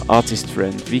 artist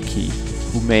friend Vicky,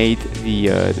 who made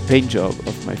the paint job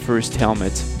of my first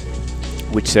helmet,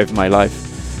 which saved my life,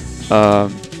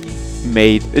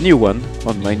 made a new one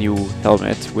on my new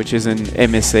helmet, which is an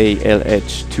MSA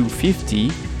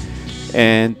LH250.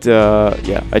 And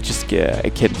yeah, I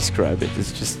can't describe it.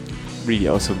 It's just really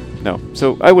awesome. No,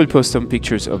 so I will post some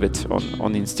pictures of it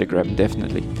on Instagram,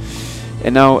 definitely.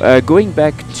 And now going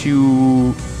back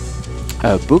to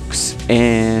books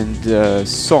and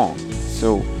song.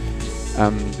 So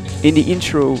in the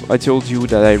intro, I told you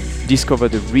that I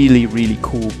discovered a really, really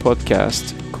cool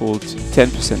podcast called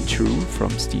 10% True from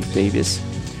Steve Davis.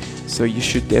 So you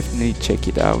should definitely check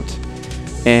it out.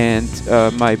 And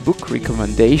my book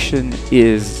recommendation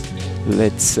is,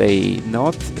 let's say,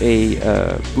 not a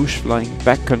bush flying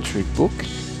backcountry book,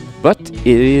 but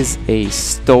it is a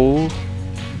Stoll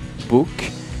book.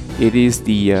 It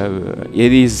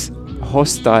is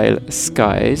Hostile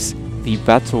Skies: The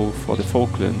Battle for the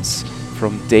Falklands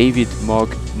from David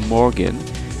Morgan,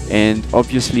 and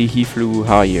obviously he flew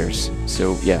Harriers.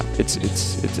 So yeah, it's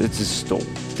a Stoll,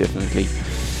 definitely.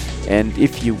 And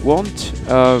if you want,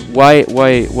 why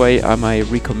am I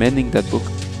recommending that book?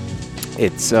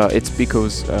 It's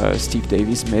because Steve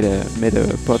Davis made a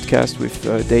podcast with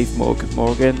Dave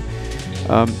Morgan.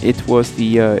 It was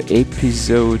the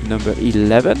episode number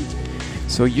 11.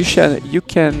 So you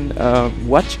can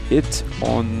watch it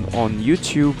on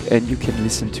YouTube, and you can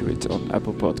listen to it on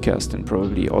Apple Podcast and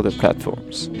probably other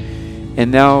platforms.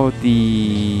 And now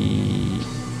the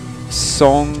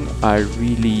song I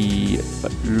really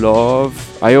love,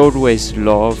 I always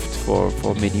loved for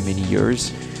many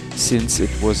years, since it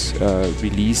was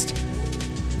released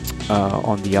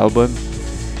on the album.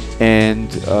 And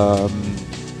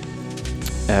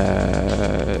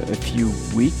a few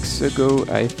weeks ago,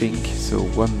 I think, so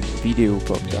one video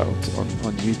popped out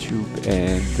on YouTube,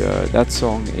 and that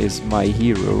song is My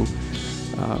Hero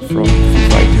from Foo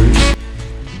Fighters,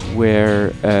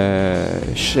 where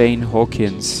Shane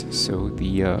Hawkins, so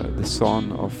the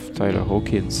son of Tyler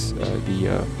Hawkins,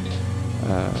 the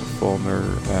former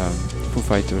Foo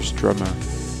Fighters drummer,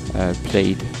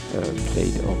 played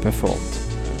or performed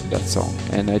that song.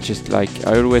 And I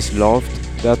always loved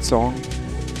that song,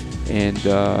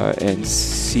 and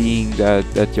seeing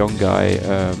that young guy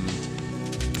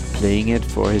playing it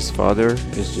for his father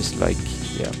is just like,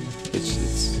 yeah,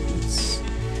 it's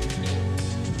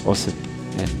awesome.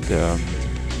 And yeah,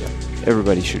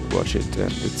 everybody should watch it,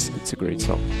 and it's a great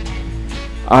song.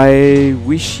 I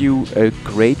wish you a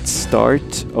great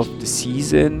start of the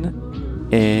season,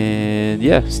 and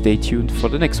yeah, stay tuned for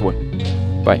the next one.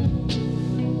 Bye.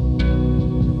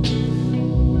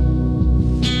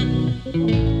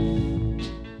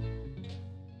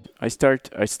 I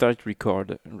start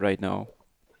record right now,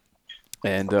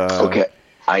 and Okay,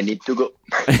 I need to go.